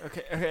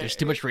 Okay. There's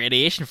too much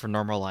radiation for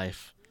normal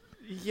life.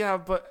 Yeah,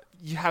 but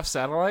you have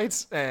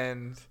satellites,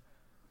 and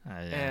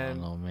I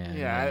don't know, man.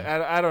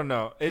 Yeah, I don't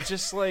know. It's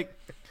just like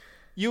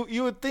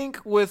you would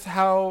think with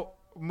how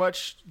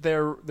much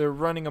they're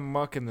running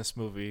amok in this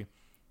movie,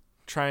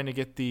 trying to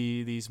get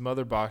these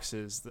mother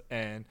boxes,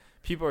 and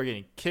people are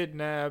getting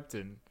kidnapped,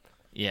 and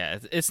yeah,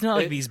 it's not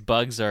like these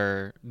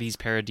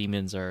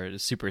parademons are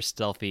super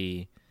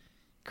stealthy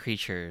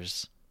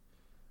creatures,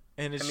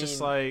 and it's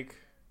just like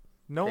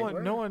no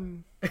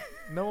one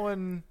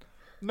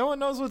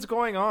knows what's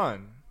going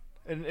on,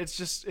 and it's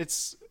just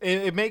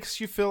it makes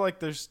you feel like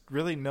there's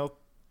really no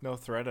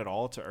threat at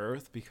all to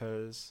Earth,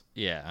 because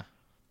you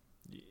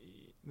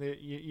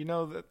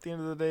know that at the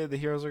end of the day the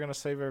heroes are going to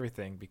save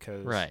everything,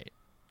 because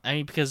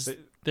because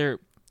they're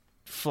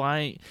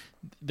flying,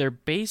 their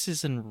base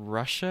is in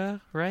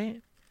Russia,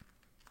 right?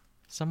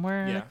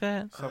 Somewhere like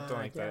that. Something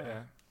like that,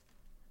 yeah.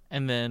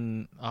 And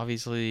then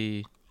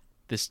obviously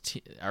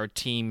our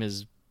team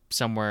is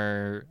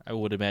somewhere, I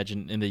would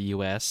imagine, in the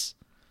U.S.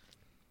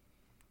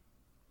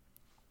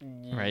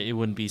 Right? It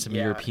wouldn't be some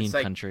European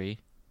country.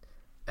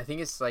 I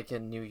think it's like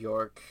in New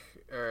York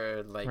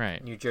or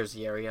like New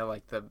Jersey area,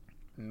 like the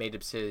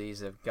made-up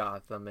cities of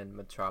Gotham and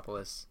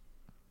Metropolis.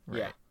 Right.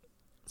 Yeah.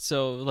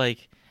 So,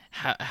 like,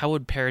 how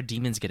would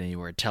parademons get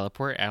anywhere?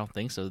 Teleport? I don't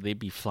think so. They'd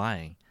be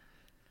flying.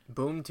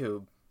 Boom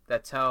tube.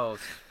 That's how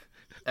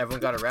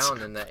everyone got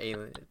around in the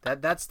alien.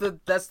 That's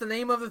the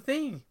name of the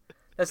thing.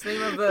 That's the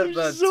name of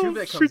the tube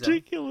that comes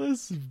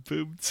ridiculous.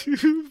 Boom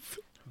tube.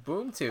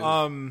 Boom tube.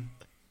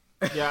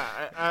 Yeah,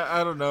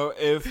 I don't know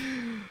if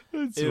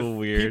so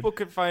weird. People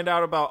could find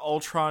out about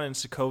Ultron and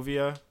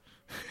Sokovia.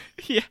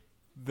 Yeah.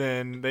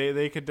 Then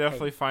they could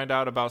definitely find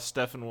out about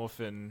Steppenwolf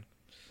in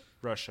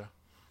Russia.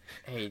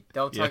 Hey,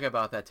 don't talk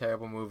about that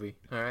terrible movie,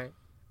 all right?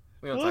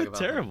 We don't talk about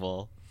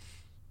terrible.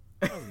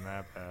 That wasn't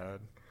that bad.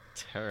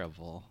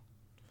 Terrible.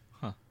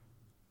 Huh.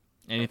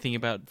 Anything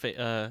about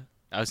I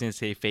was going to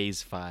say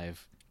Phase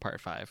 5, Part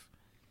 5.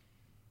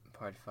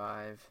 Part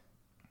 5.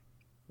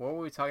 What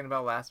were we talking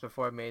about last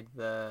before we made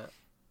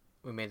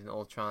an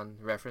Ultron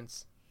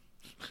reference?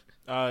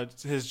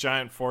 His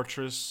giant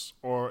fortress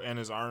and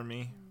his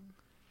army.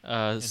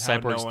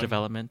 Cyborg's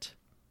development.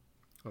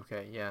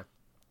 Okay, yeah.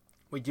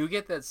 We do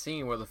get that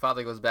scene where the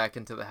father goes back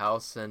into the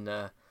house and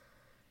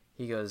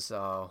he goes,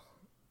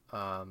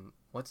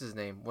 what's his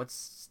name? What's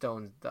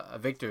Stone?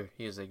 Victor.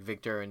 He was like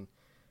Victor, and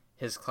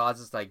his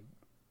closet's like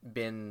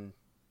been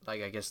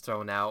like I guess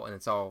thrown out, and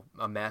it's all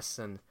a mess.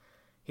 And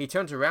he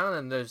turns around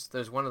and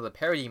there's one of the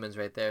parademons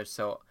right there.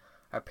 So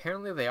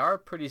apparently they are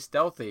pretty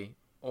stealthy,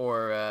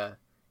 or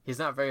he's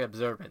not very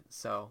observant.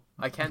 So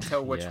I can't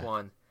tell which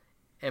one,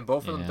 and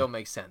both of them don't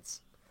make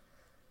sense.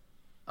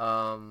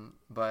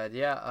 But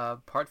yeah,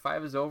 part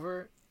 5 is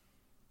over.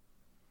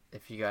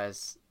 If you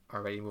guys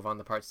are ready to move on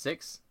to part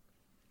 6.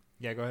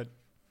 Yeah, go ahead.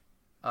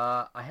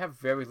 I have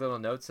very little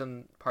notes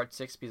on part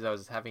 6 because I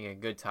was having a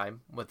good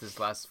time with this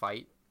last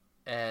fight.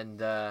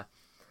 And I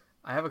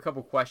have a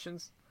couple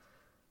questions.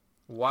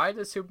 Why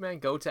does Superman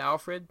go to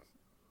Alfred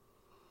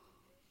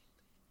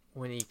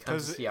when he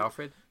comes to see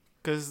Alfred?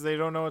 Because they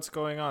don't know what's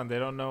going on. They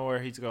don't know where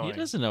he's going. He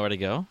doesn't know where to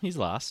go. He's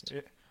lost.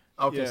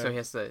 Okay, so he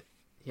has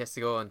to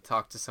go and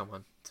talk to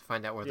someone to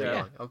find out where they're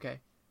going. Okay.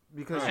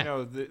 Because,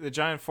 the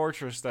giant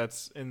fortress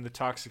that's in the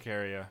toxic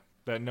area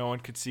that no one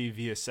could see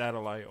via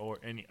satellite or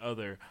any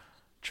other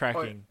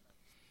tracking.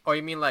 Oh,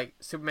 you mean like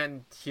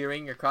Superman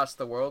hearing across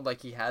the world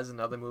like he has in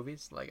other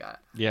movies? Like,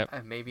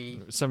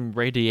 maybe... Some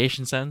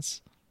radiation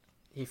sense?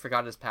 He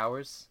forgot his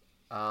powers.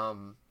 I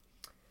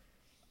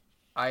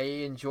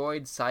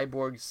enjoyed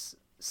Cyborg's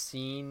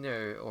scene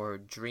or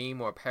dream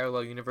or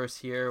parallel universe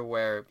here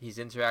where he's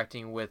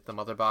interacting with the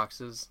mother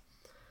boxes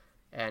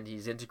and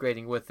he's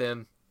integrating with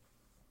them,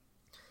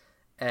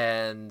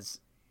 and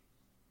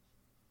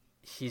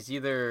he's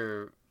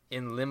either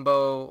in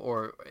limbo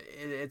or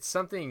it's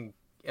something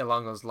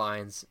along those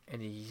lines,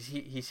 and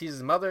he sees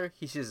his mother,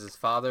 he sees his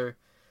father,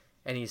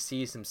 and he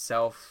sees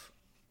himself,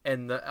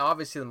 and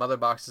obviously the mother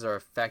boxes are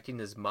affecting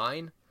his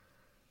mind,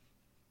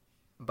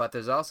 but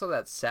there's also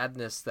that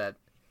sadness that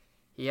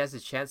he has a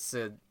chance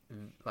to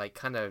like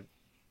kind of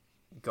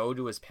go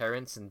to his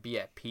parents and be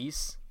at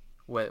peace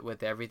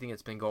with everything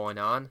that's been going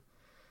on,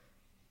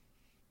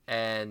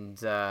 and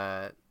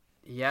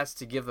he has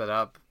to give that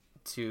up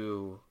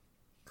to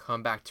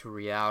come back to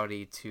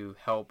reality to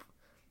help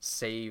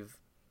save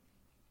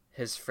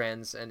his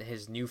friends and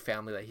his new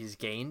family that he's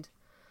gained.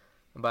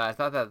 But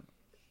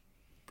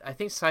I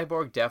think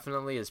Cyborg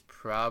definitely is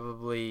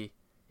probably,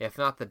 if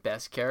not the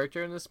best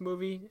character in this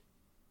movie,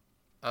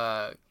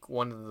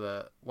 one of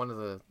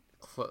the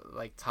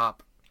like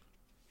top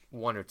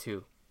 1 or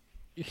 2.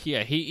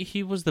 Yeah,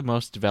 he was the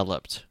most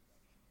developed,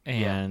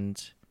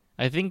 and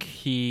I think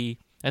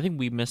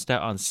we missed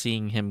out on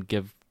seeing him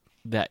give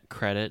that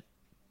credit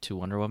to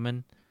Wonder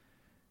Woman,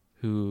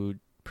 who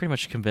pretty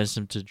much convinced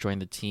him to join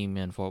the team,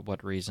 and for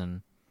what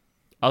reason,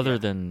 other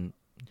than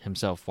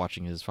himself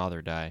watching his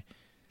father die.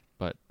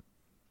 But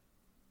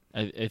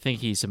I think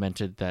he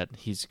cemented that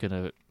he's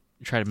gonna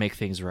try to make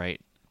things right.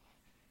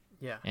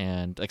 Yeah.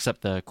 And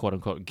accept the quote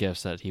unquote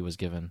gifts that he was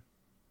given.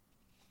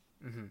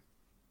 Mm-hmm.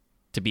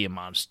 To be a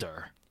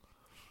monster.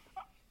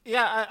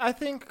 Yeah, I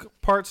think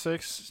part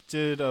 6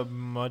 did a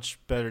much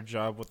better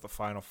job with the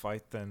final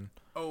fight than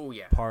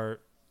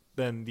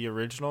the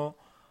original.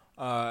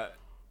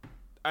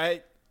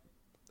 I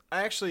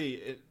actually,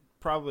 it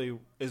probably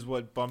is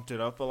what bumped it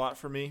up a lot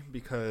for me,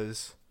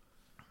 because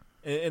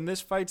in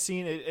this fight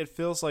scene, it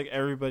feels like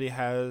everybody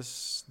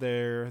has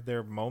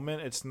their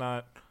moment. It's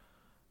not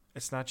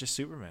just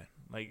Superman.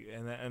 Like,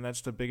 and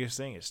that's the biggest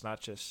thing. It's not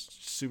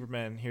just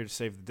Superman here to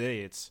save the day.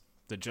 It's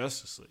the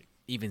Justice League.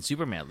 Even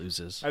Superman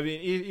loses. I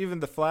mean, even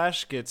the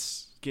Flash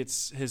gets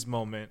his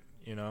moment.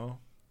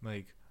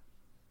 Like,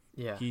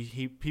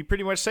 he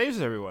pretty much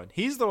saves everyone.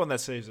 He's the one that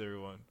saves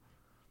everyone.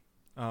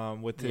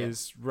 With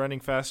his running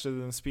faster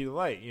than the speed of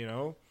light,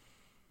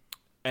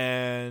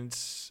 And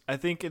I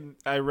think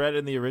I read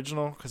in the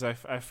original, because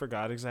I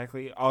forgot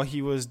exactly, all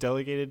he was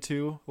delegated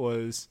to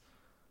was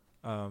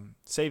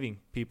saving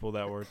people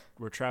that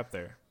were trapped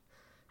there.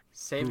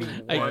 Saving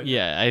one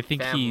I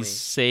think family. he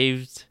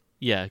saved.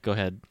 Yeah, go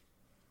ahead.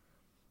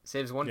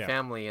 Saves one Yeah.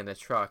 family in the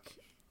truck,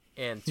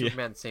 and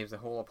Superman saves the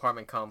whole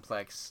apartment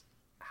complex.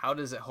 How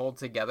does it hold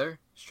together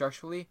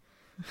structurally?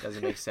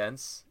 Doesn't make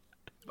sense.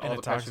 In a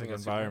the toxic pressure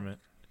environment.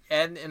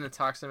 and in a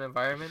toxic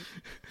environment,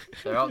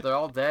 they're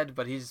all dead.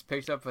 But he's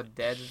picked up a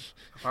dead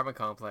apartment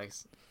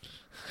complex.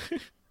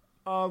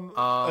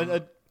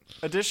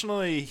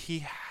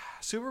 Additionally,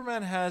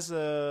 Superman has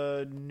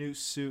a new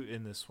suit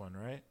in this one,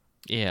 right?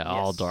 Yeah,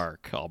 all Yes.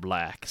 dark, all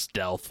black,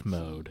 stealth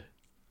mode.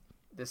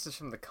 This is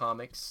from the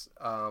comics.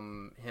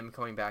 Him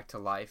coming back to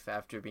life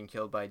after being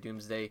killed by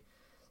Doomsday.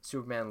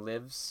 Superman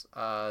lives.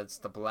 It's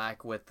the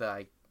black with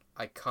the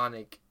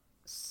iconic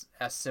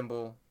S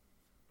symbol,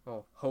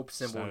 well, hope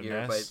symbol not here,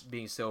 an but S?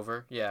 being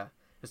silver. Yeah,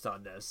 it's not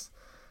an S.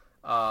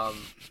 I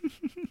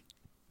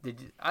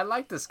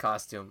like this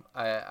costume.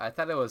 I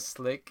thought it was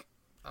slick.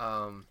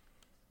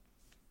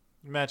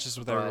 Matches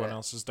with But, everyone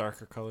else's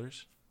darker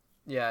colors.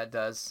 Yeah, it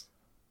does.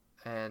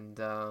 And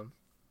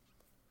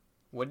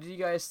what did you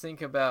guys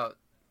think about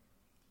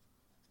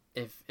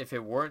if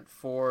it weren't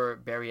for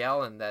Barry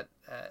Allen, that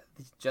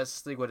the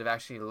Justice League would have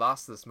actually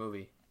lost this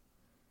movie?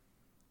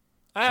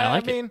 I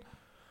like it. mean,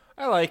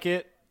 I like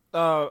it.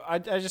 I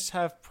just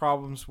have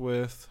problems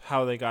with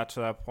how they got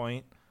to that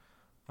point.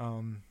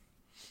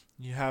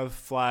 You have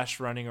Flash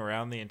running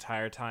around the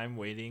entire time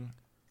waiting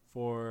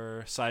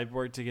for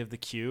Cyborg to give the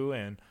cue,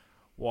 and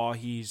while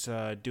he's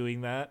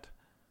doing that,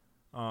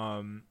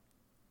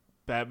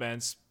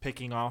 Batman's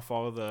picking off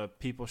all of the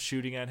people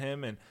shooting at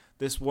him, and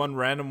this one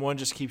random one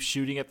just keeps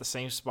shooting at the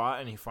same spot,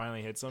 and he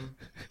finally hits him.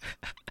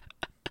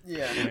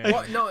 Yeah. Yeah.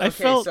 Well, no. I Okay.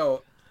 felt-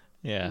 So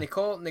Yeah.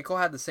 Nicole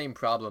had the same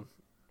problem,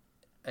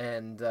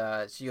 and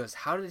she goes,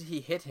 "How did he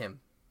hit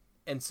him?"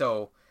 And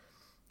so,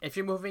 if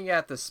you're moving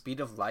at the speed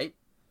of light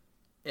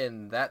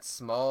in that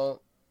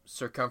small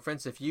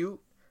circumference, if you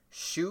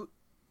shoot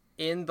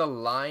in the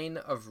line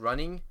of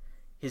running,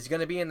 he's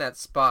gonna be in that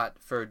spot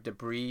for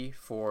debris,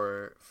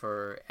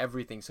 for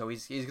everything. So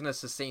he's gonna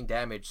sustain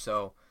damage.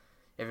 So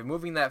if you're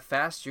moving that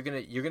fast, you're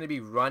gonna be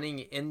running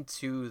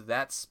into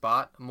that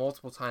spot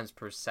multiple times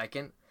per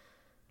second,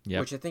 Yep.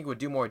 which I think would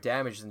do more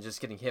damage than just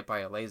getting hit by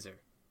a laser.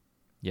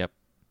 Yep.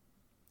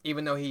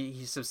 Even though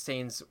he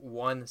sustains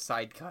one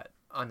side cut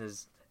on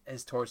his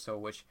torso,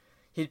 which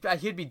he'd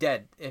be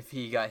dead if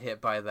he got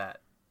hit by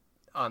that.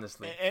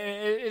 Honestly,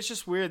 It's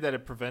just weird that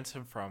it prevents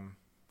him from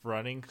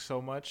running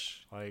so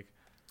much. Like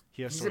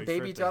he has he's to a wait for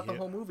baby it to throughout the hit.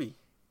 whole movie.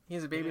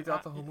 He's a baby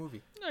throughout the whole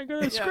movie. I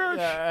got a scratch.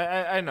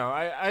 I know.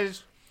 I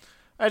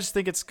just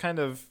think it's kind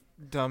of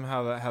dumb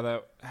how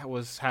that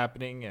was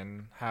happening,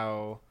 and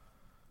how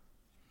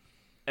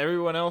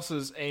everyone else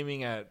is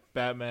aiming at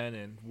Batman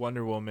and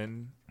Wonder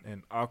Woman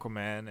and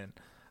Aquaman, and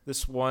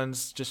this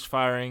one's just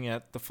firing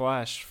at the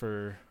Flash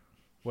for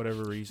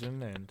whatever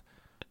reason, and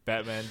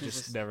Batman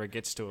just never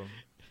gets to him.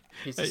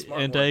 He's a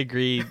smart And one. I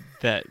agree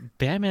that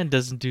Batman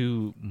doesn't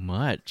do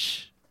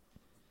much.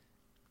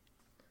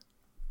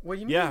 What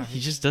do you Yeah. mean? He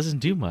just doesn't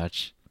do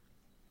much.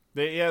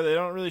 They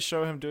don't really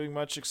show him doing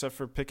much except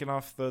for picking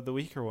off the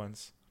weaker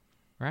ones.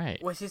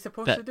 Right. What's he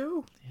supposed That- to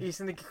do? He's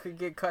gonna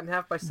get cut in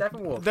half by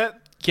Steppenwolf.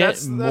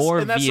 Get more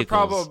and that's vehicles. the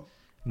problem.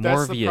 More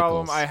That's the vehicles.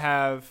 problem I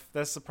have.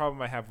 That's the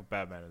problem I have with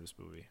Batman in this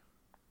movie.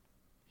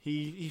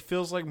 He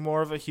feels like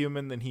more of a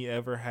human than he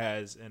ever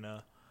has in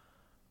a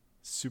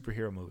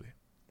superhero movie.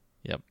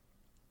 Yep.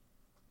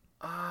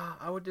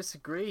 I would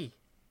disagree.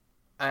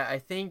 I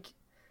think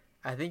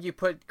you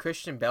put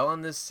Christian Bale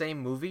in this same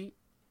movie,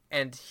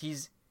 and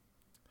he's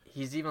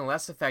even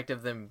less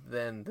effective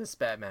than this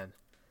Batman.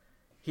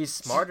 He's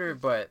smarter,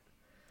 but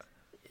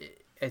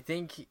I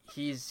think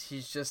he's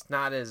just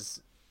not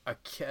as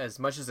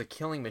much as a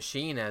killing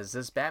machine as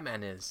this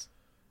Batman is.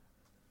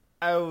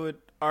 I would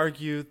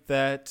argue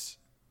that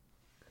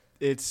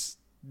it's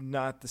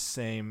not the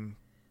same.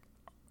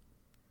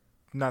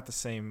 Not the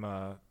same.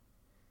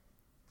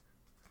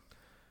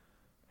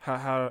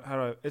 How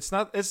do I? It's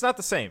not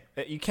the same.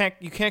 You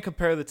can't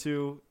compare the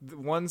two.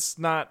 One's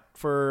not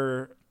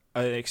for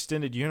an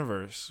extended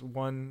universe.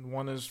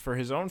 One is for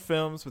his own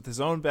films with his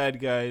own bad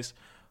guys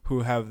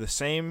who have the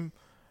same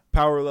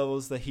power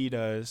levels that he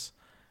does,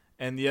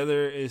 and the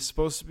other is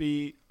supposed to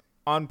be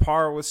on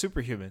par with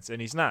superhumans,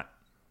 and he's not.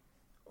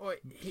 Well,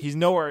 He's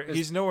nowhere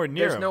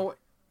near him.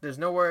 There's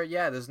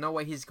no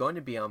way he's going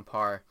to be on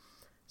par.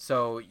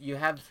 So you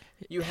have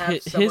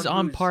His someone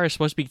on who's- par is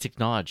supposed to be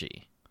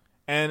technology.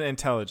 And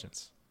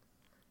intelligence.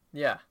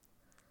 Yeah,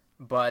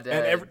 but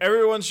And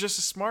everyone's just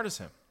as smart as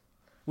him,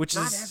 which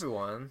not is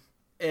everyone.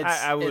 It's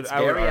I would it's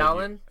argue. Barry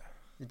Allen.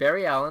 It's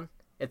Barry Allen.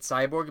 It's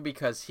Cyborg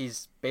because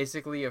he's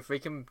basically a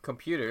freaking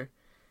computer.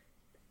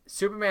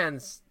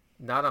 Superman's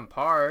not on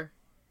par.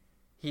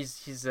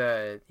 He's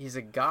a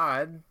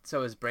god,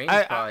 so his brain's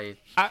probably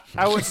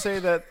I would say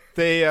that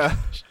they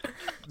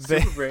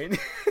super brain.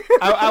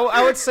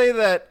 I would say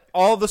that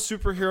all the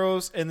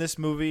superheroes in this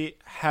movie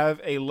have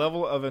a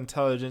level of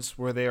intelligence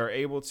where they are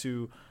able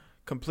to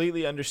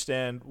completely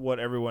understand what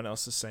everyone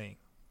else is saying.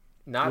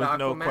 Not with Aquaman.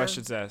 no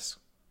questions asked.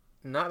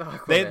 Not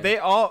Aquaman.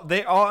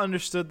 They all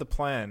understood the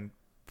plan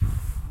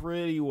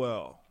pretty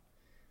well.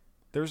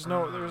 There's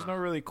no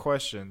really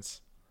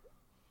questions.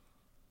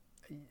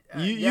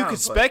 You could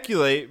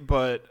speculate,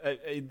 but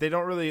they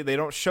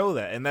don't show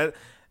that,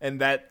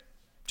 and that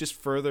just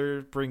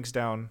further brings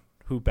down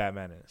who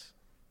Batman is.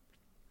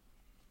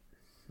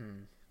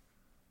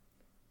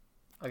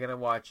 I gotta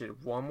watch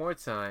it one more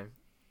time,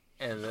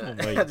 and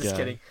Just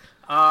kidding.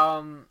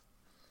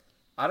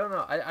 I don't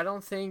know. I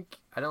don't think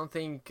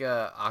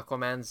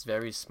Aquaman's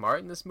very smart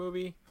in this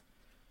movie.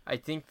 I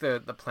think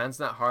the plan's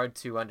not hard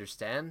to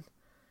understand,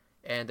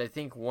 and I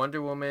think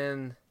Wonder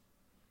Woman.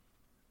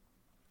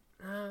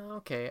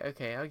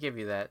 Okay, I'll give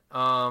you that.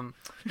 I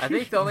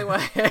think the only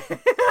one.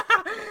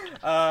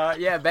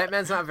 Yeah,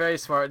 Batman's not very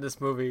smart in this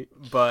movie,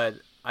 but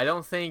I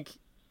don't think,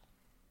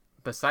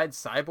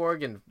 besides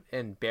Cyborg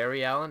and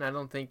Barry Allen, I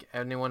don't think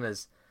anyone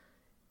is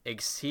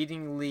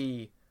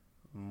exceedingly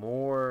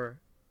more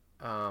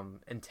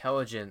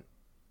intelligent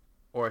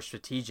or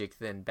strategic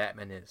than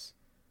Batman is.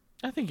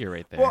 I think you're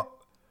right there.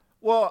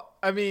 Well,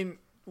 I mean,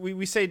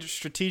 we say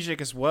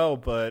strategic as well,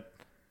 but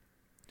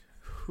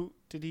who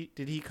did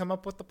he come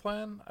up with the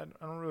plan? I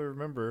don't really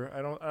remember.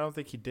 I don't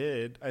think he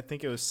did. I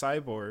think it was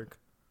Cyborg.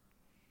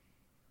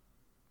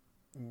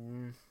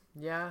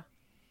 Yeah,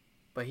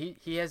 but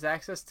he has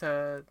access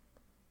to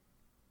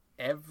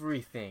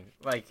everything.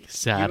 Like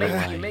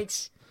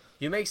satellites.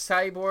 You make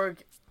Cyborg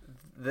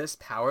this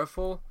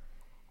powerful,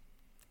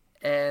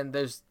 and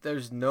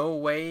there's no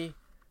way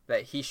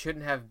that he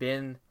shouldn't have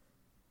been.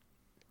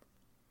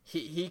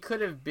 He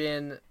could have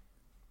been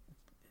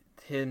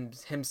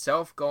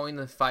himself going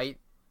to fight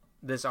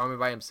this army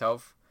by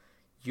himself,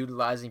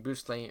 utilizing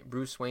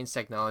Bruce Wayne's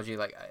technology.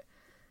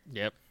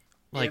 Yep.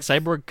 Like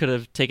Cyborg could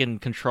have taken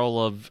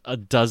control of a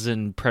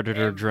dozen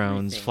Predator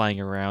drones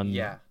flying around.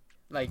 Yeah,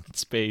 like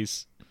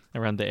space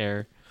around the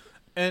air.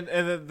 And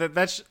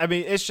that's, I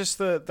mean, it's just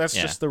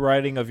just the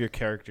writing of your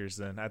characters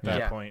then at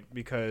that point,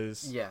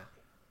 because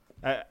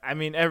I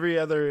mean every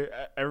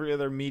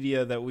other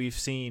media that we've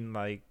seen,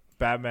 like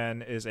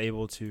Batman is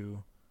able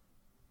to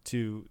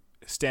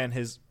stand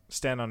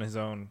on his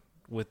own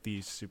with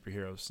these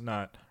superheroes,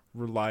 not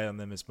rely on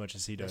them as much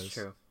as he does. That's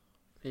true.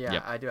 Yeah,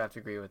 yep. I do have to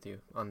agree with you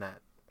on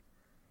that.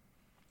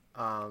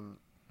 And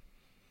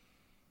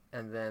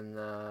then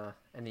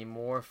any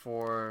more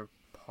for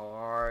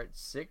part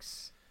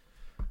 6?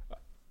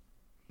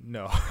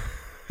 No.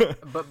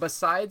 But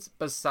besides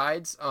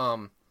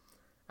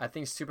I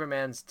think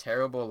Superman's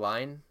terrible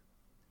line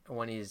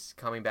when he's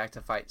coming back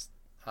to fight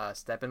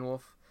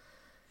Steppenwolf.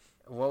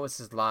 What was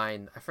his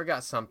line? I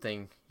forgot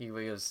something. He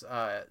goes,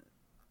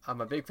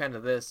 I'm a big fan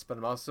of this, but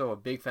I'm also a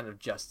big fan of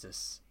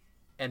justice.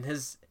 And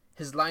his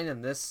line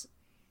in this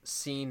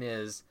scene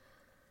is,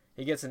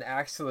 he gets an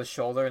axe to the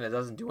shoulder and it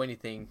doesn't do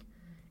anything,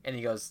 and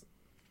he goes,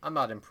 I'm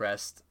not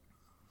impressed.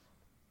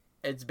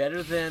 It's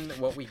better than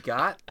what we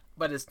got,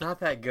 but it's not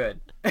that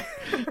good.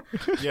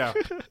 Yeah.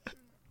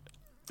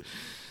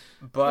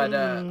 But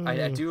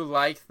I do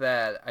like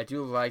that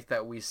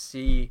we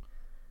see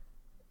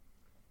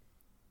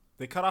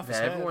they cut off his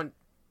head.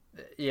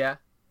 Yeah,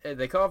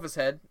 they cut off his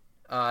head.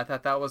 I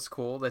thought that was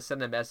cool. They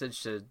sent a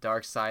message to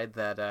Darkseid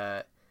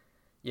that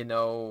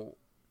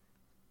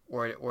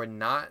we're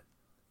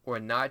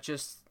not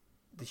just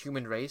the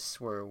human race.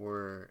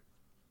 We're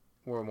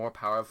more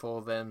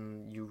powerful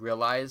than you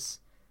realize,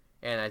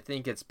 and I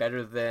think it's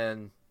better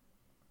than.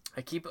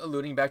 I keep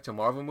alluding back to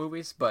Marvel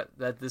movies, but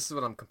this is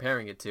what I'm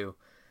comparing it to.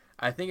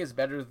 I think it's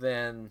better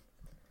than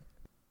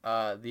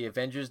the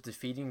Avengers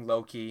defeating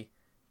Loki,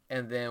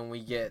 and then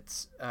we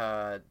get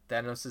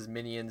Thanos'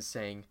 minions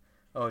saying,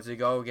 "Oh, to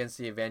go against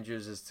the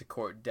Avengers is to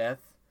court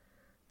death."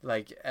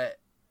 Like,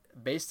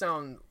 based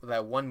on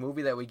that one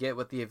movie that we get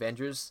with the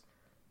Avengers,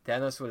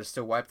 Thanos would have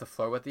still wiped the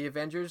floor with the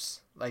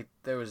Avengers. Like,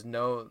 there was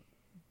no...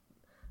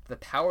 The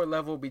power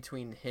level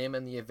between him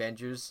and the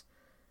Avengers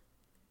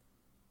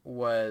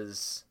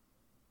was,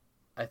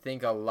 I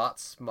think, a lot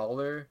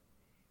smaller.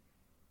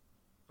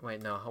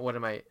 Wait, no. What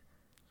am I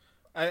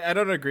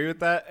don't agree with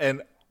that.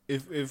 And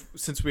if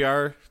since we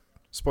are,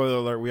 spoiler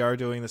alert, we are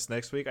doing this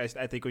next week, I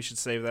think we should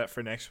save that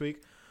for next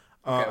week.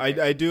 Okay.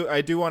 I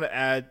do want to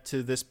add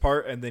to this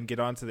part and then get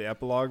on to the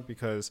epilogue,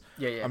 because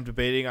I'm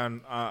debating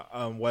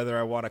on whether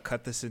I want to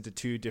cut this into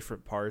 2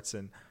 different parts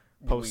and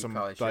post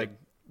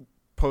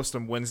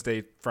them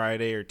Wednesday,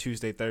 Friday, or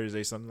Tuesday,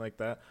 Thursday, something like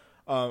that.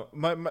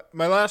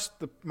 My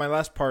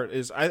last part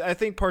is I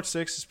think part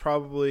 6 is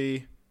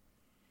probably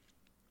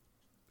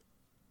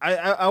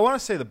I want to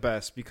say the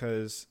best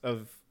because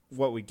of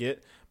what we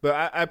get,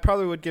 but I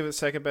probably would give it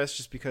second best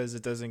just because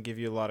it doesn't give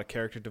you a lot of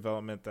character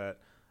development that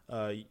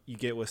you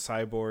get with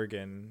Cyborg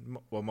and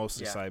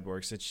mostly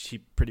Cyborg, since he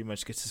pretty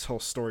much gets his whole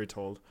story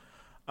told.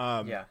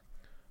 But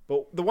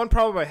the one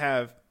problem I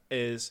have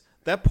is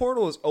that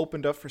portal is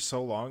opened up for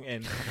so long,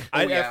 and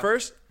at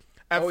first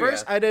I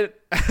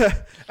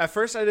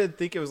didn't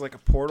think it was like a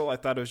portal. I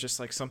thought it was just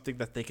like something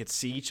that they could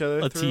see each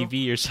other through.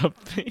 TV or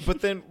something. But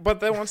then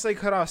once they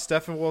cut off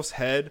Steppenwolf's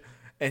head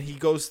and he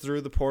goes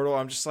through the portal.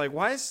 I'm just like,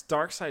 why is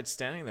Darkseid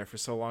standing there for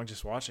so long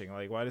just watching?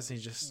 Like, why doesn't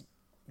he just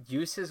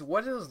use his,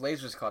 what are those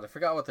lasers called? I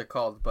forgot what they're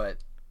called, but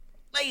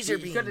laser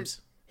he beams?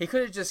 He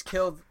could have just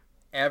killed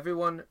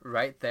everyone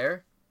right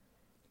there.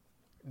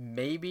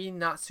 Maybe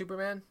not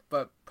Superman,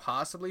 but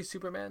possibly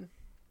Superman.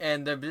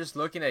 And they're just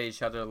looking at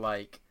each other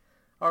like,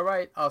 all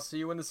right, I'll see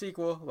you in the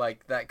sequel,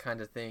 like that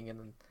kind of thing.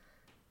 And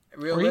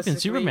Or even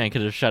Superman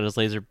could have shot his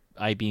laser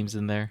eye beams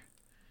in there.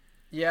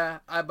 Yeah,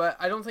 but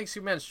I don't think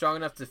Superman's strong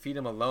enough to defeat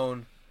him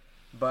alone.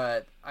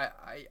 But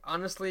I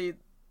honestly,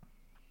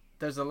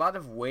 there's a lot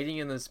of waiting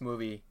in this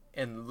movie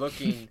and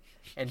looking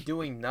and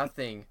doing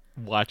nothing.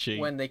 Watching.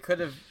 When they could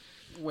have,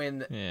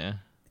 yeah,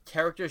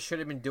 characters should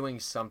have been doing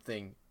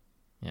something.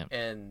 Yeah.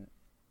 And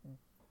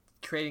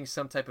creating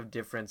some type of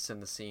difference in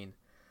the scene.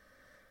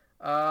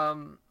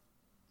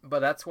 But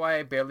that's why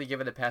I barely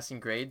give it a passing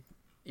grade,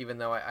 even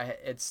though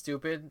it's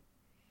stupid.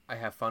 I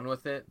have fun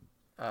with it,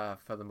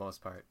 for the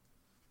most part.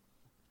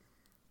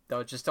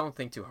 Though, just don't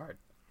think too hard.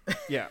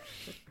 Yeah.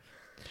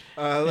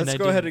 Let's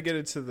go ahead and get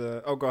into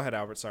the. Oh, go ahead,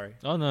 Albert. Sorry.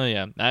 Oh no,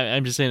 yeah.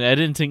 I'm just saying I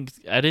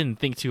didn't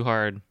think too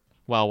hard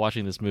while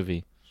watching this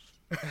movie.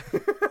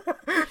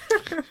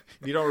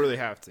 You don't really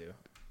have to.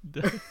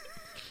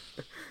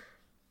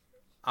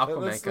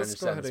 Aquaman can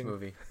understand this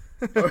movie.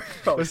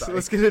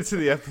 Let's get into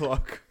the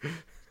epilogue.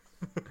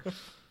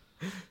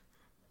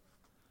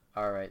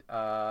 All right.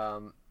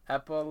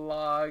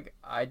 Epilogue.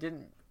 I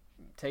didn't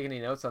take any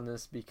notes on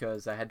this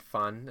because I had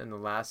fun in the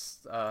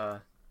last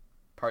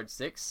part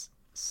 6.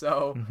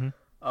 So,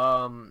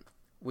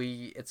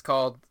 it's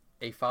called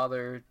A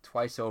Father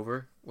Twice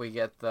Over. We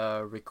get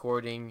the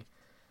recording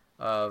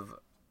of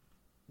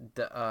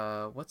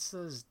the what's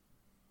his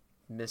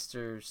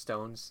Mr.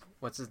 Stone's,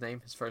 what's his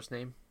name? His first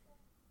name?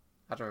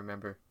 I don't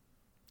remember.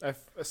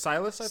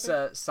 Silas, I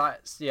think.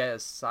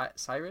 Cyrus.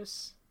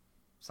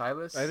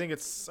 Silas. I think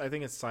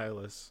it's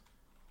Silas.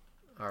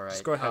 All right.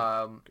 Just go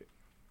ahead.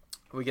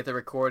 We get the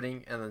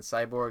recording, and then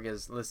Cyborg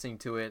is listening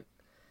to it,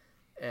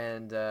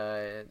 and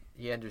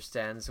he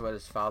understands what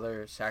his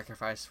father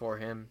sacrificed for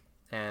him,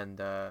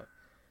 and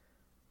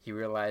he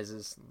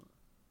realizes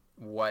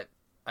what,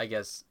 I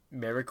guess,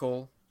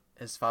 miracle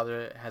his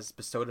father has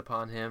bestowed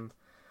upon him.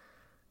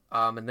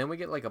 And then we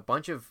get like a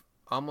bunch of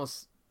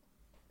almost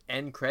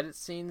end credit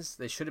scenes.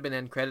 They should have been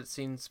end credit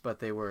scenes, but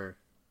they were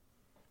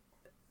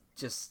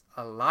just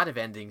a lot of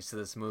endings to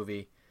this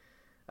movie.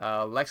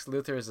 Lex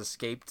Luthor has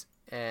escaped,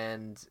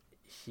 and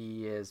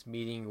he is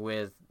meeting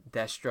with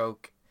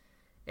Deathstroke,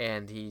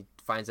 and he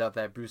finds out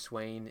that Bruce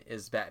Wayne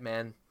is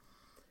Batman.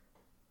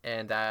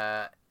 And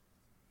I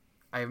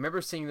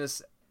remember seeing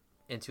this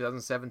in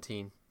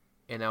 2017,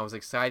 and I was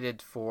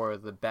excited for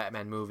the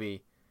Batman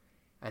movie.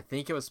 I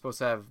think it was supposed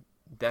to have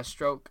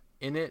Deathstroke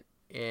in it,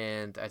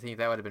 and I think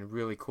that would have been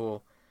really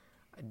cool.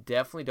 I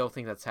definitely don't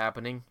think that's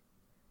happening.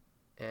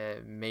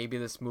 Maybe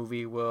this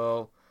movie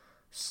will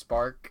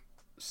spark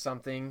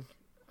something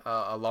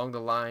along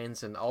the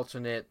lines, an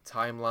alternate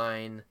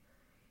timeline,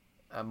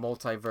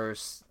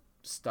 multiverse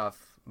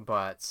stuff,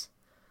 but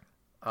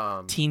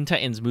Teen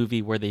Titans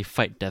movie where they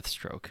fight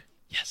Deathstroke.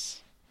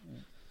 Yes.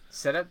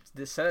 Set up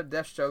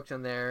Deathstroke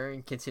in there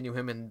and continue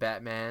him in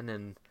Batman,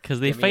 and because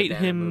they fight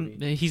him.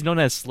 Movie. He's known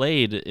as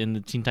Slade in the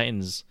Teen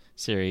Titans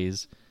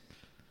series.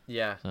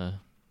 Yeah,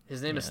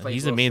 his name is Slade.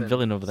 He's the main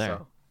villain over there.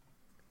 So,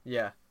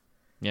 yeah.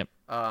 Yep.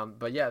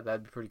 But yeah,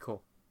 that'd be pretty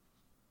cool.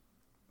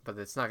 But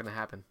it's not gonna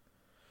happen.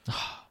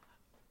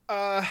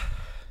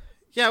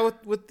 Yeah,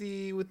 with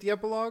the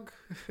epilogue,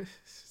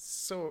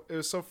 so it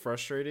was so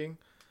frustrating.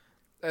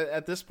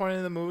 At this point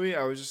in the movie,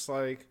 I was just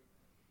like,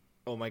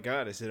 "Oh my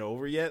god, is it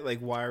over yet? Like,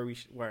 why are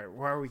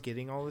we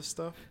getting all this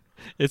stuff?"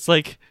 It's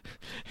like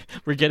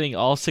we're getting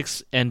all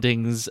 6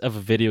 endings of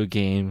a video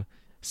game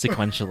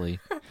sequentially.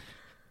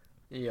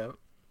 Yep.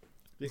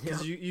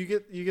 Because you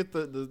get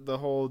the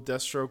whole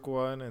Deathstroke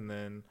one, and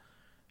then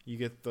you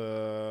get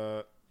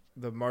the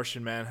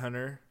Martian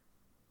Manhunter.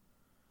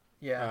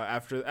 Yeah.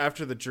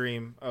 After the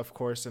dream, of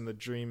course, and the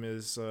dream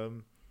is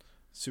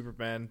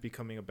Superman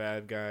becoming a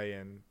bad guy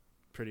and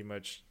pretty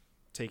much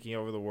taking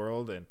over the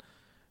world, and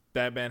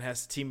Batman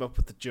has to team up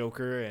with the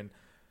Joker,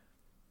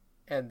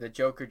 and the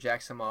Joker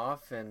jacks him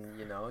off, and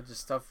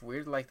just stuff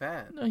weird like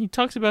that. No, he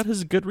talks about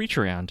his good reach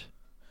around.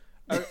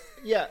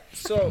 Yeah.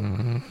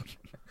 So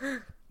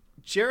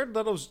Jared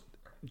Leto's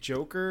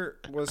Joker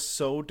was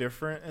so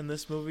different in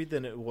this movie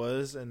than it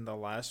was in the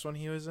last one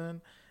he was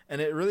in,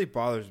 and it really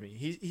bothers me.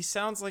 He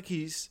sounds like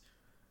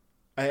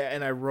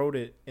I wrote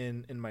it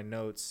in my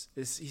notes.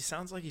 He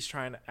sounds like he's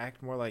trying to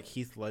act more like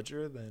Heath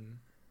Ledger than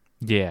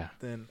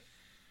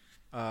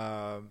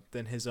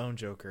his own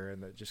Joker,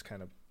 and that just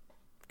kind of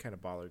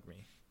bothered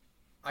me.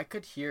 I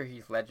could hear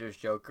Heath Ledger's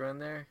Joker in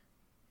there,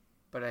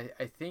 but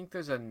I think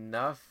there's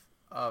enough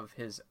of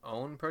his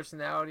own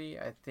personality.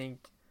 I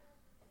think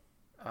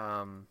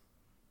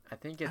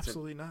it's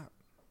absolutely not.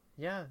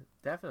 Yeah,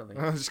 definitely.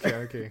 I'm just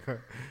kidding. Okay.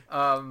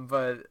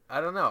 But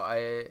I don't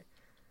know.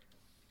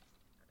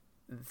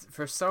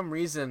 For some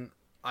reason,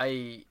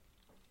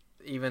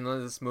 even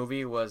though this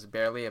movie was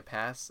barely a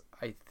pass,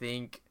 I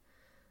think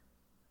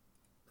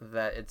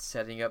that it's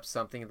setting up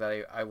something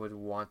that I would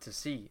want to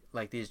see.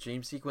 Like these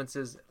dream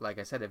sequences, like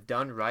I said, if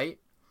done right,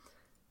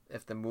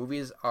 if the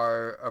movies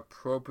are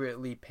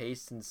appropriately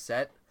paced and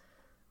set,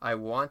 I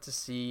want to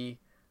see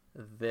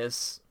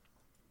this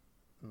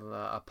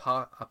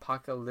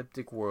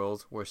apocalyptic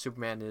world where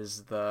Superman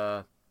is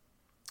the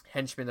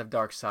henchman of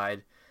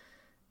Darkseid,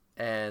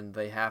 and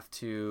they have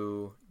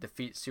to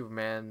defeat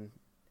Superman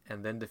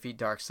and then defeat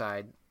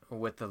Darkseid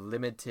with the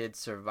limited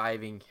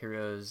surviving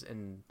heroes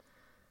and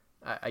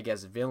I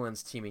guess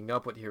villains teaming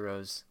up with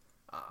heroes.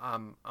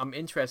 I'm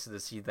interested to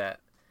see that.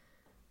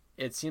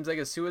 It seems like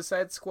a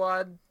Suicide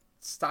Squad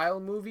style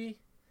movie,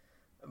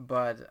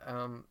 but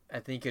I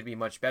think it'd be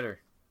much better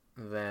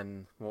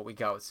than what we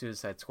got with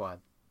Suicide Squad.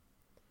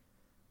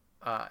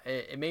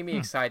 It made me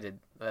excited,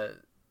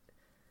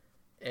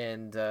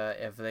 and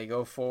if they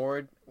go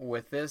forward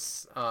with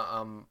this,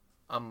 I'm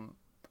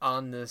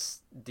on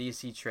this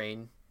DC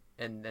train,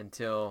 and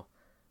until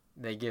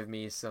they give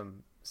me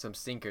some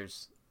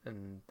stinkers,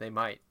 and they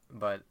might,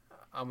 but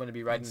I'm gonna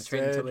be riding the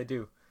train until they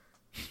do.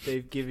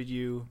 They've given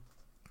you,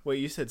 wait,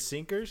 you said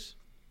sinkers?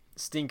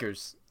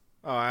 Stinkers.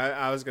 Oh,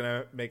 I was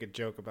gonna make a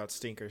joke about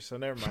stinkers, so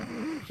never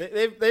mind.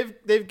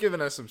 they've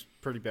given us some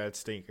pretty bad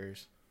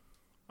stinkers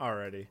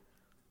already.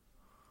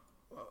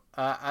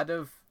 Out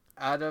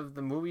of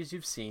the movies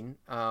you've seen,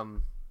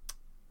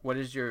 what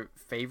is your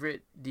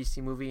favorite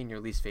DC movie and your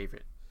least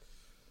favorite?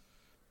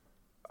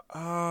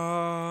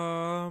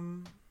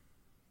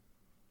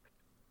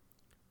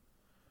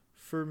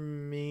 For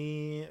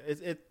me,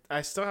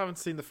 I still haven't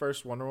seen the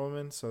first Wonder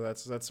Woman, so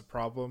that's a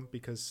problem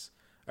because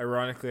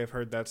ironically I've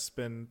heard that's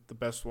been the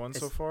best one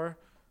so far.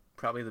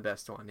 Probably the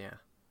best one, yeah.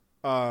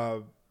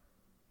 But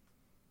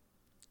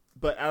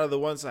out of the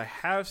ones I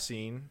have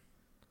seen,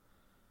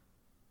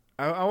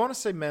 I want to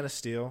say Man of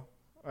Steel.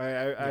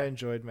 I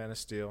enjoyed Man of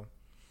Steel.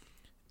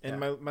 And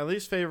my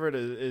least favorite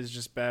is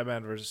just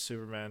Batman versus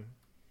Superman.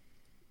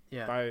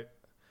 Yeah.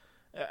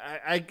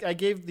 I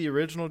gave the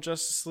original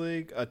Justice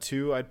League a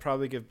 2. I'd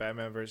probably give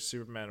Batman vs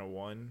Superman a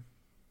 1.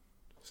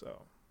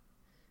 So,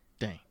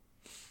 dang.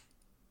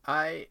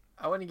 I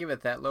wouldn't give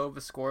it that low of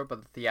a score,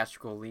 but the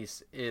theatrical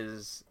release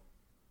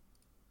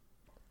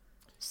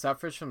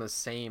suffers from the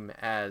same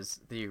as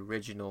the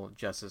original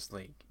Justice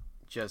League.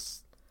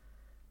 Just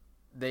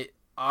they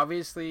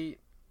obviously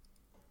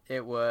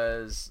it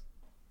was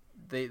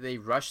they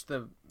rushed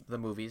the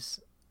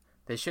movies.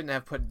 They shouldn't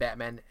have put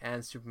Batman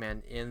and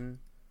Superman in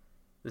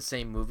the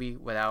same movie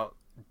without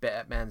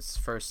Batman's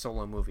first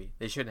solo movie.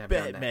 They shouldn't have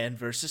done that. Batman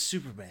versus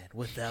Superman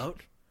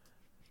without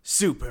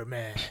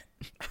Superman.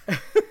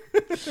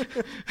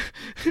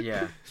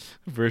 Yeah.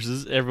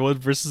 Versus everyone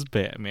versus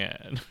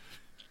Batman.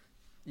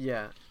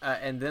 Yeah,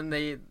 and then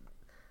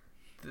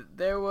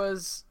there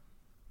was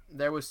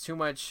too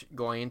much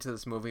going into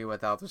this movie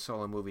without the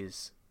solo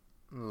movies.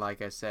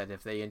 Like I said,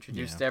 if they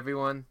introduced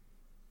everyone,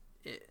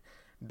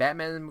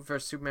 Batman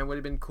vs Superman would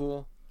have been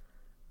cool,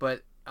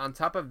 but on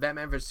top of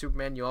Batman vs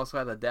Superman, you also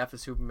had the Death of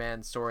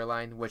Superman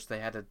storyline, which they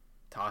had to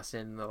toss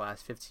in the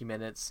last 15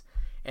 minutes,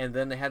 and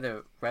then they had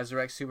to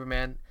resurrect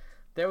Superman.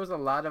 There was a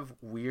lot of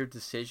weird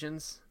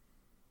decisions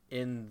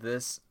in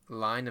this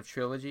line of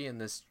trilogy, in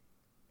this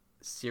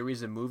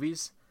series of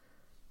movies,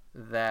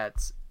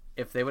 that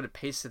if they would have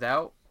paced it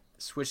out,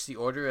 switched the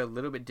order a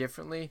little bit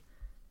differently,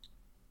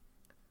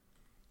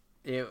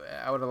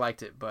 I would have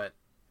liked it. But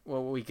what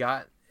we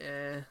got,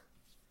 it's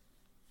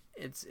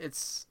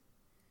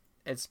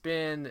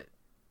been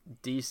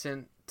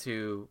decent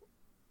to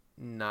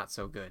not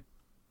so good.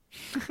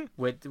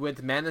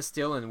 with Man of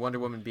Steel and Wonder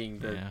Woman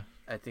being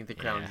I think the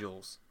crown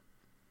jewels.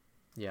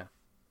 Yeah.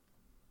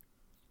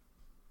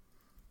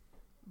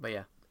 But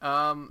yeah.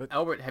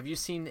 Albert, have you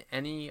seen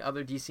any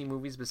other DC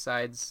movies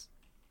besides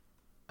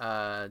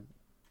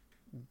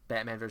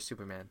Batman vs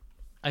Superman?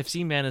 I've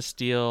seen Man of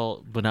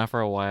Steel, but not for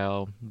a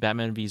while.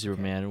 Batman v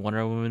Superman,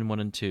 Wonder Woman 1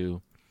 and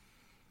 2.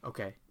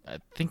 Okay. I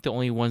think the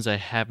only ones I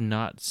have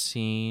not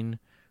seen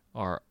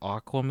are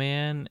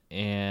Aquaman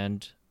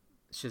and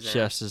Shazam.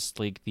 Justice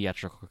League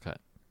theatrical cut.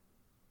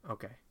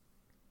 Okay.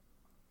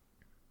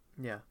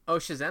 Yeah. Oh,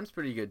 Shazam's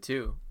pretty good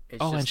too.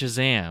 And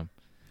Shazam.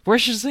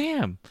 Where's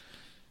Shazam?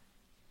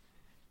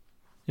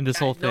 In this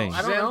whole thing.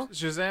 I don't know.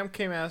 Shazam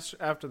came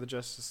after the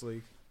Justice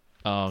League.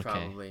 Oh, okay.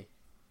 Probably.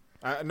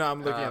 No,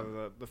 I'm looking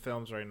at the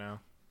films right now.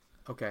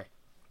 Okay.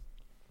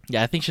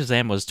 Yeah, I think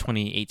Shazam was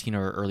 2018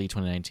 or early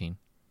 2019.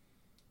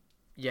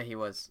 Yeah, he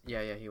was.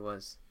 Yeah, he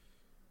was.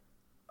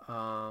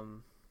 That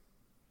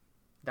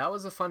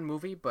was a fun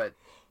movie, but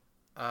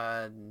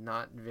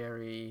not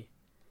very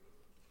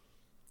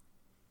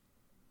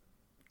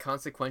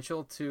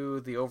consequential to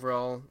the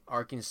overall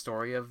arcing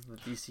story of the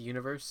DC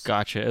universe.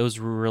 Gotcha. It was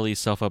really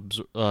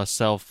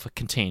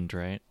self-contained,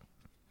 right?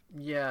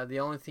 Yeah, the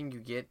only thing you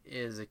get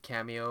is a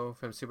cameo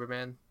from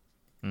Superman,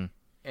 and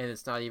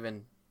it's not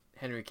even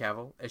Henry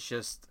Cavill.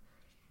 It's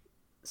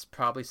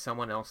probably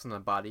someone else in the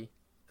body,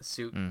 a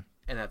suit, and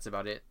that's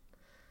about it.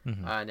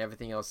 Mm-hmm. And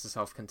everything else is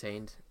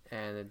self-contained,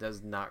 and it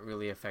does not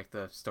really affect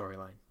the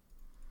storyline.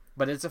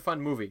 But it's a fun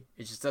movie.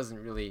 It just doesn't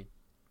really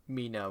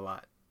mean a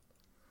lot.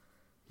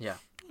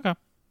 Yeah.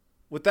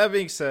 With that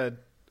being said,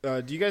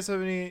 do you guys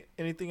have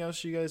anything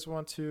else you guys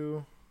want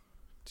to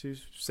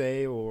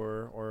say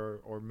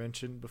or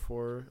mention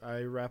before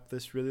I wrap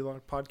this really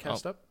long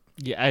podcast up?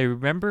 Yeah, I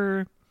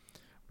remember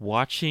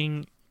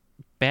watching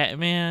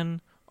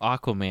Batman,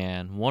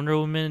 Aquaman, Wonder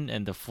Woman,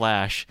 and The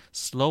Flash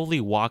slowly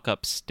walk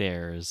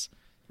upstairs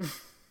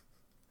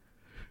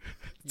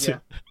Yeah.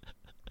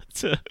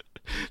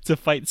 to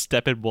fight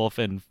Steppenwolf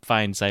and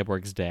find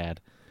Cyborg's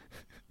dad.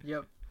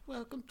 Yep.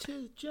 Welcome to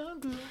the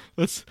jungle.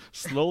 Let's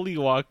slowly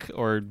walk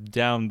or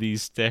down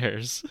these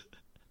stairs.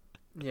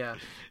 Yeah.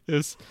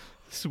 It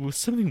was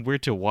something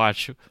weird to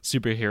watch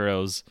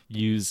superheroes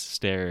use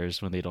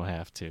stairs when they don't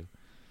have to.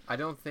 I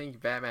don't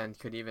think Batman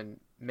could even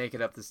make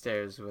it up the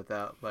stairs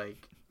without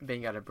like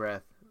being out of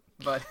breath.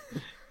 But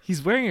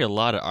He's wearing a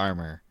lot of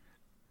armor.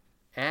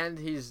 and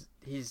he's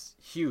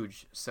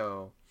huge,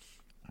 so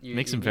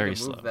Makes you him need very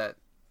to move slow. That,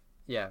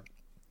 yeah.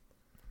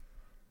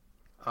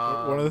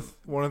 One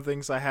of the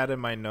things I had in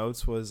my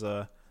notes was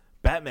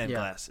Batman Yeah.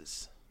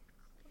 glasses.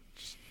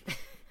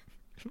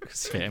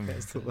 Batman He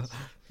has the little-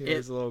 he It-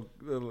 has little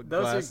those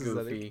glasses are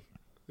that goofy.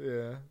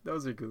 yeah.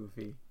 Those are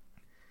goofy.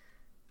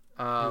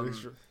 He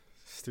looks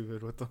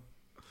stupid with them.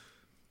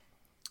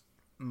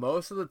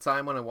 Most of the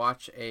time when I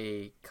watch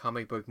a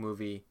comic book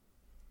movie,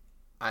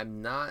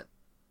 I'm not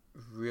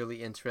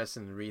really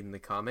interested in reading the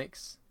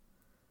comics.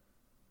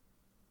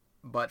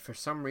 But for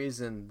some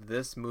reason,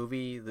 this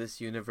movie, this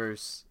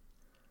universe,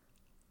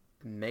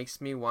 makes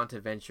me want to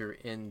venture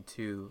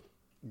into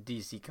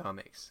DC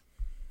Comics.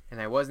 And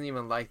I wasn't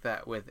even like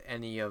that with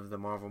any of the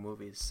Marvel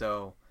movies.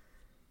 So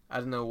I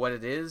don't know what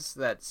it is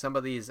that some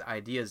of these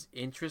ideas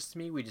interest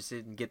me. We just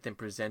didn't get them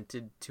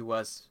presented to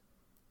us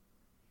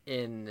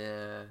in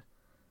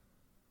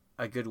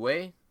a good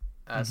way.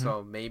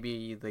 So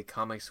maybe the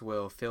comics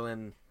will fill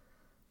in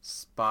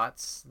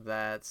spots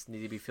that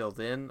need to be filled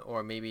in,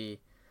 or maybe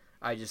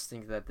I just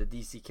think that the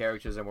DC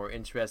characters are more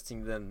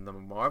interesting than the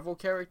Marvel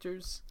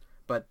characters,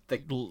 but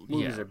the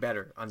movies are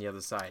better on the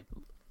other side.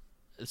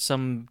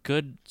 Some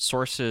good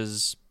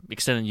sources,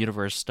 extended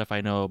universe stuff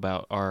I know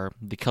about are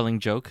The Killing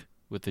Joke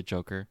with the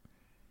Joker,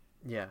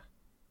 Yeah.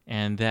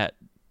 and that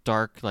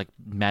dark, like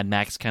Mad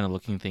Max kind of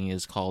looking thing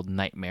is called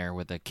Nightmare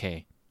with a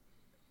K.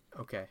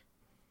 Okay.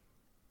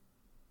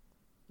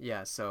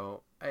 Yeah,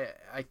 so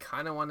I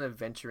kind of want to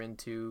venture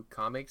into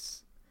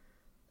comics,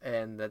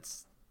 and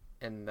that's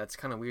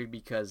kind of weird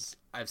because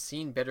I've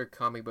seen better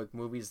comic book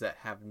movies that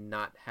have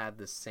not had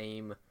the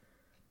same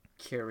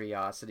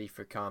curiosity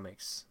for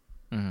comics.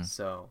 Mhm.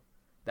 So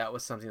that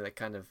was something that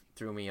kind of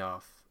threw me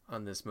off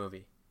on this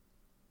movie.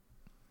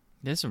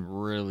 There's some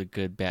really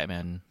good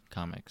Batman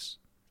comics.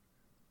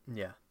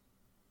 Yeah.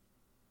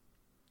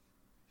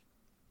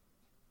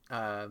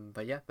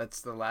 But yeah,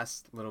 that's the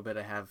last little bit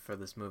I have for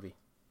this movie.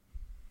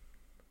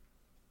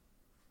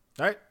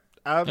 All right,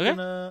 I'm Okay.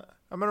 gonna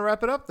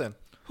wrap it up then.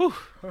 All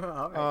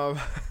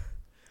right.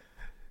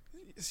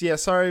 So yeah,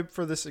 sorry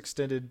for this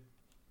extended,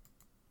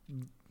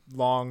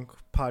 long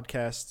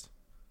podcast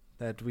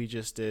that we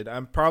just did.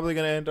 I'm probably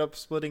gonna end up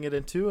splitting it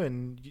in two,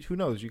 and who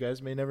knows? You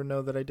guys may never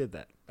know that I did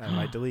that. I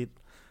might delete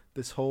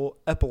this whole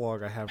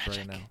epilogue I have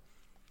right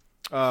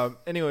now.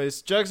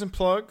 Anyways, jugs and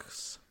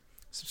plugs.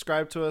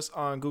 Subscribe to us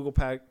on Google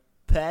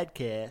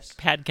Podcast.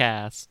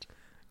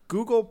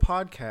 Google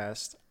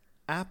Podcast,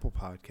 Apple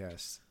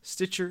Podcasts,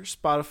 Stitcher,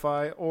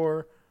 Spotify,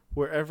 or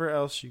wherever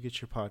else you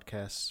get your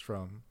podcasts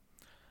from.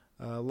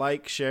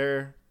 Like,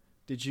 share.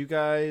 Did you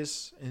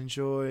guys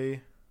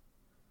enjoy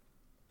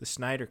the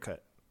Snyder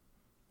Cut?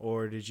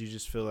 Or did you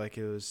just feel like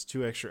it was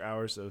 2 extra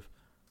hours of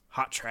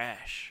hot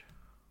trash?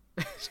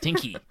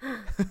 Stinky.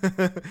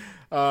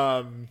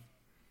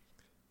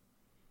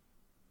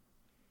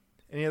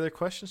 Any other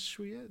questions? Should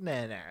we?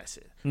 Nah, that's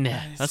it. Nah,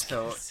 that's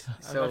So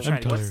I'm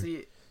trying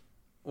to-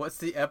 what's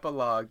the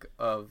epilogue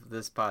of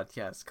this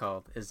podcast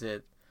called? Is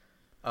it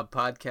a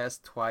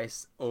podcast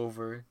twice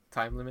over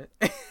time limit?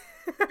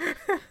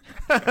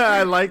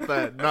 I like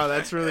that. No,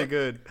 that's really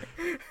good.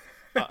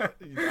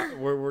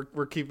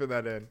 We're keeping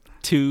that in.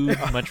 too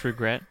much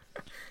regret.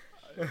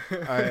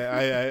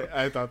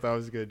 I thought that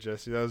was good,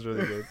 Jesse. That was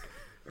really good.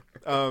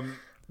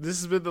 This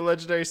has been the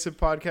Legendary Sip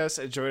Podcast,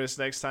 and join us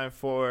next time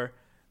for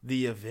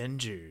The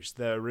Avengers,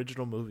 the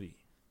original movie.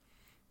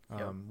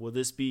 Yep. Will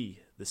this be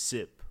the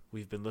sip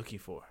we've been looking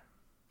for?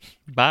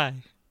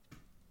 Bye.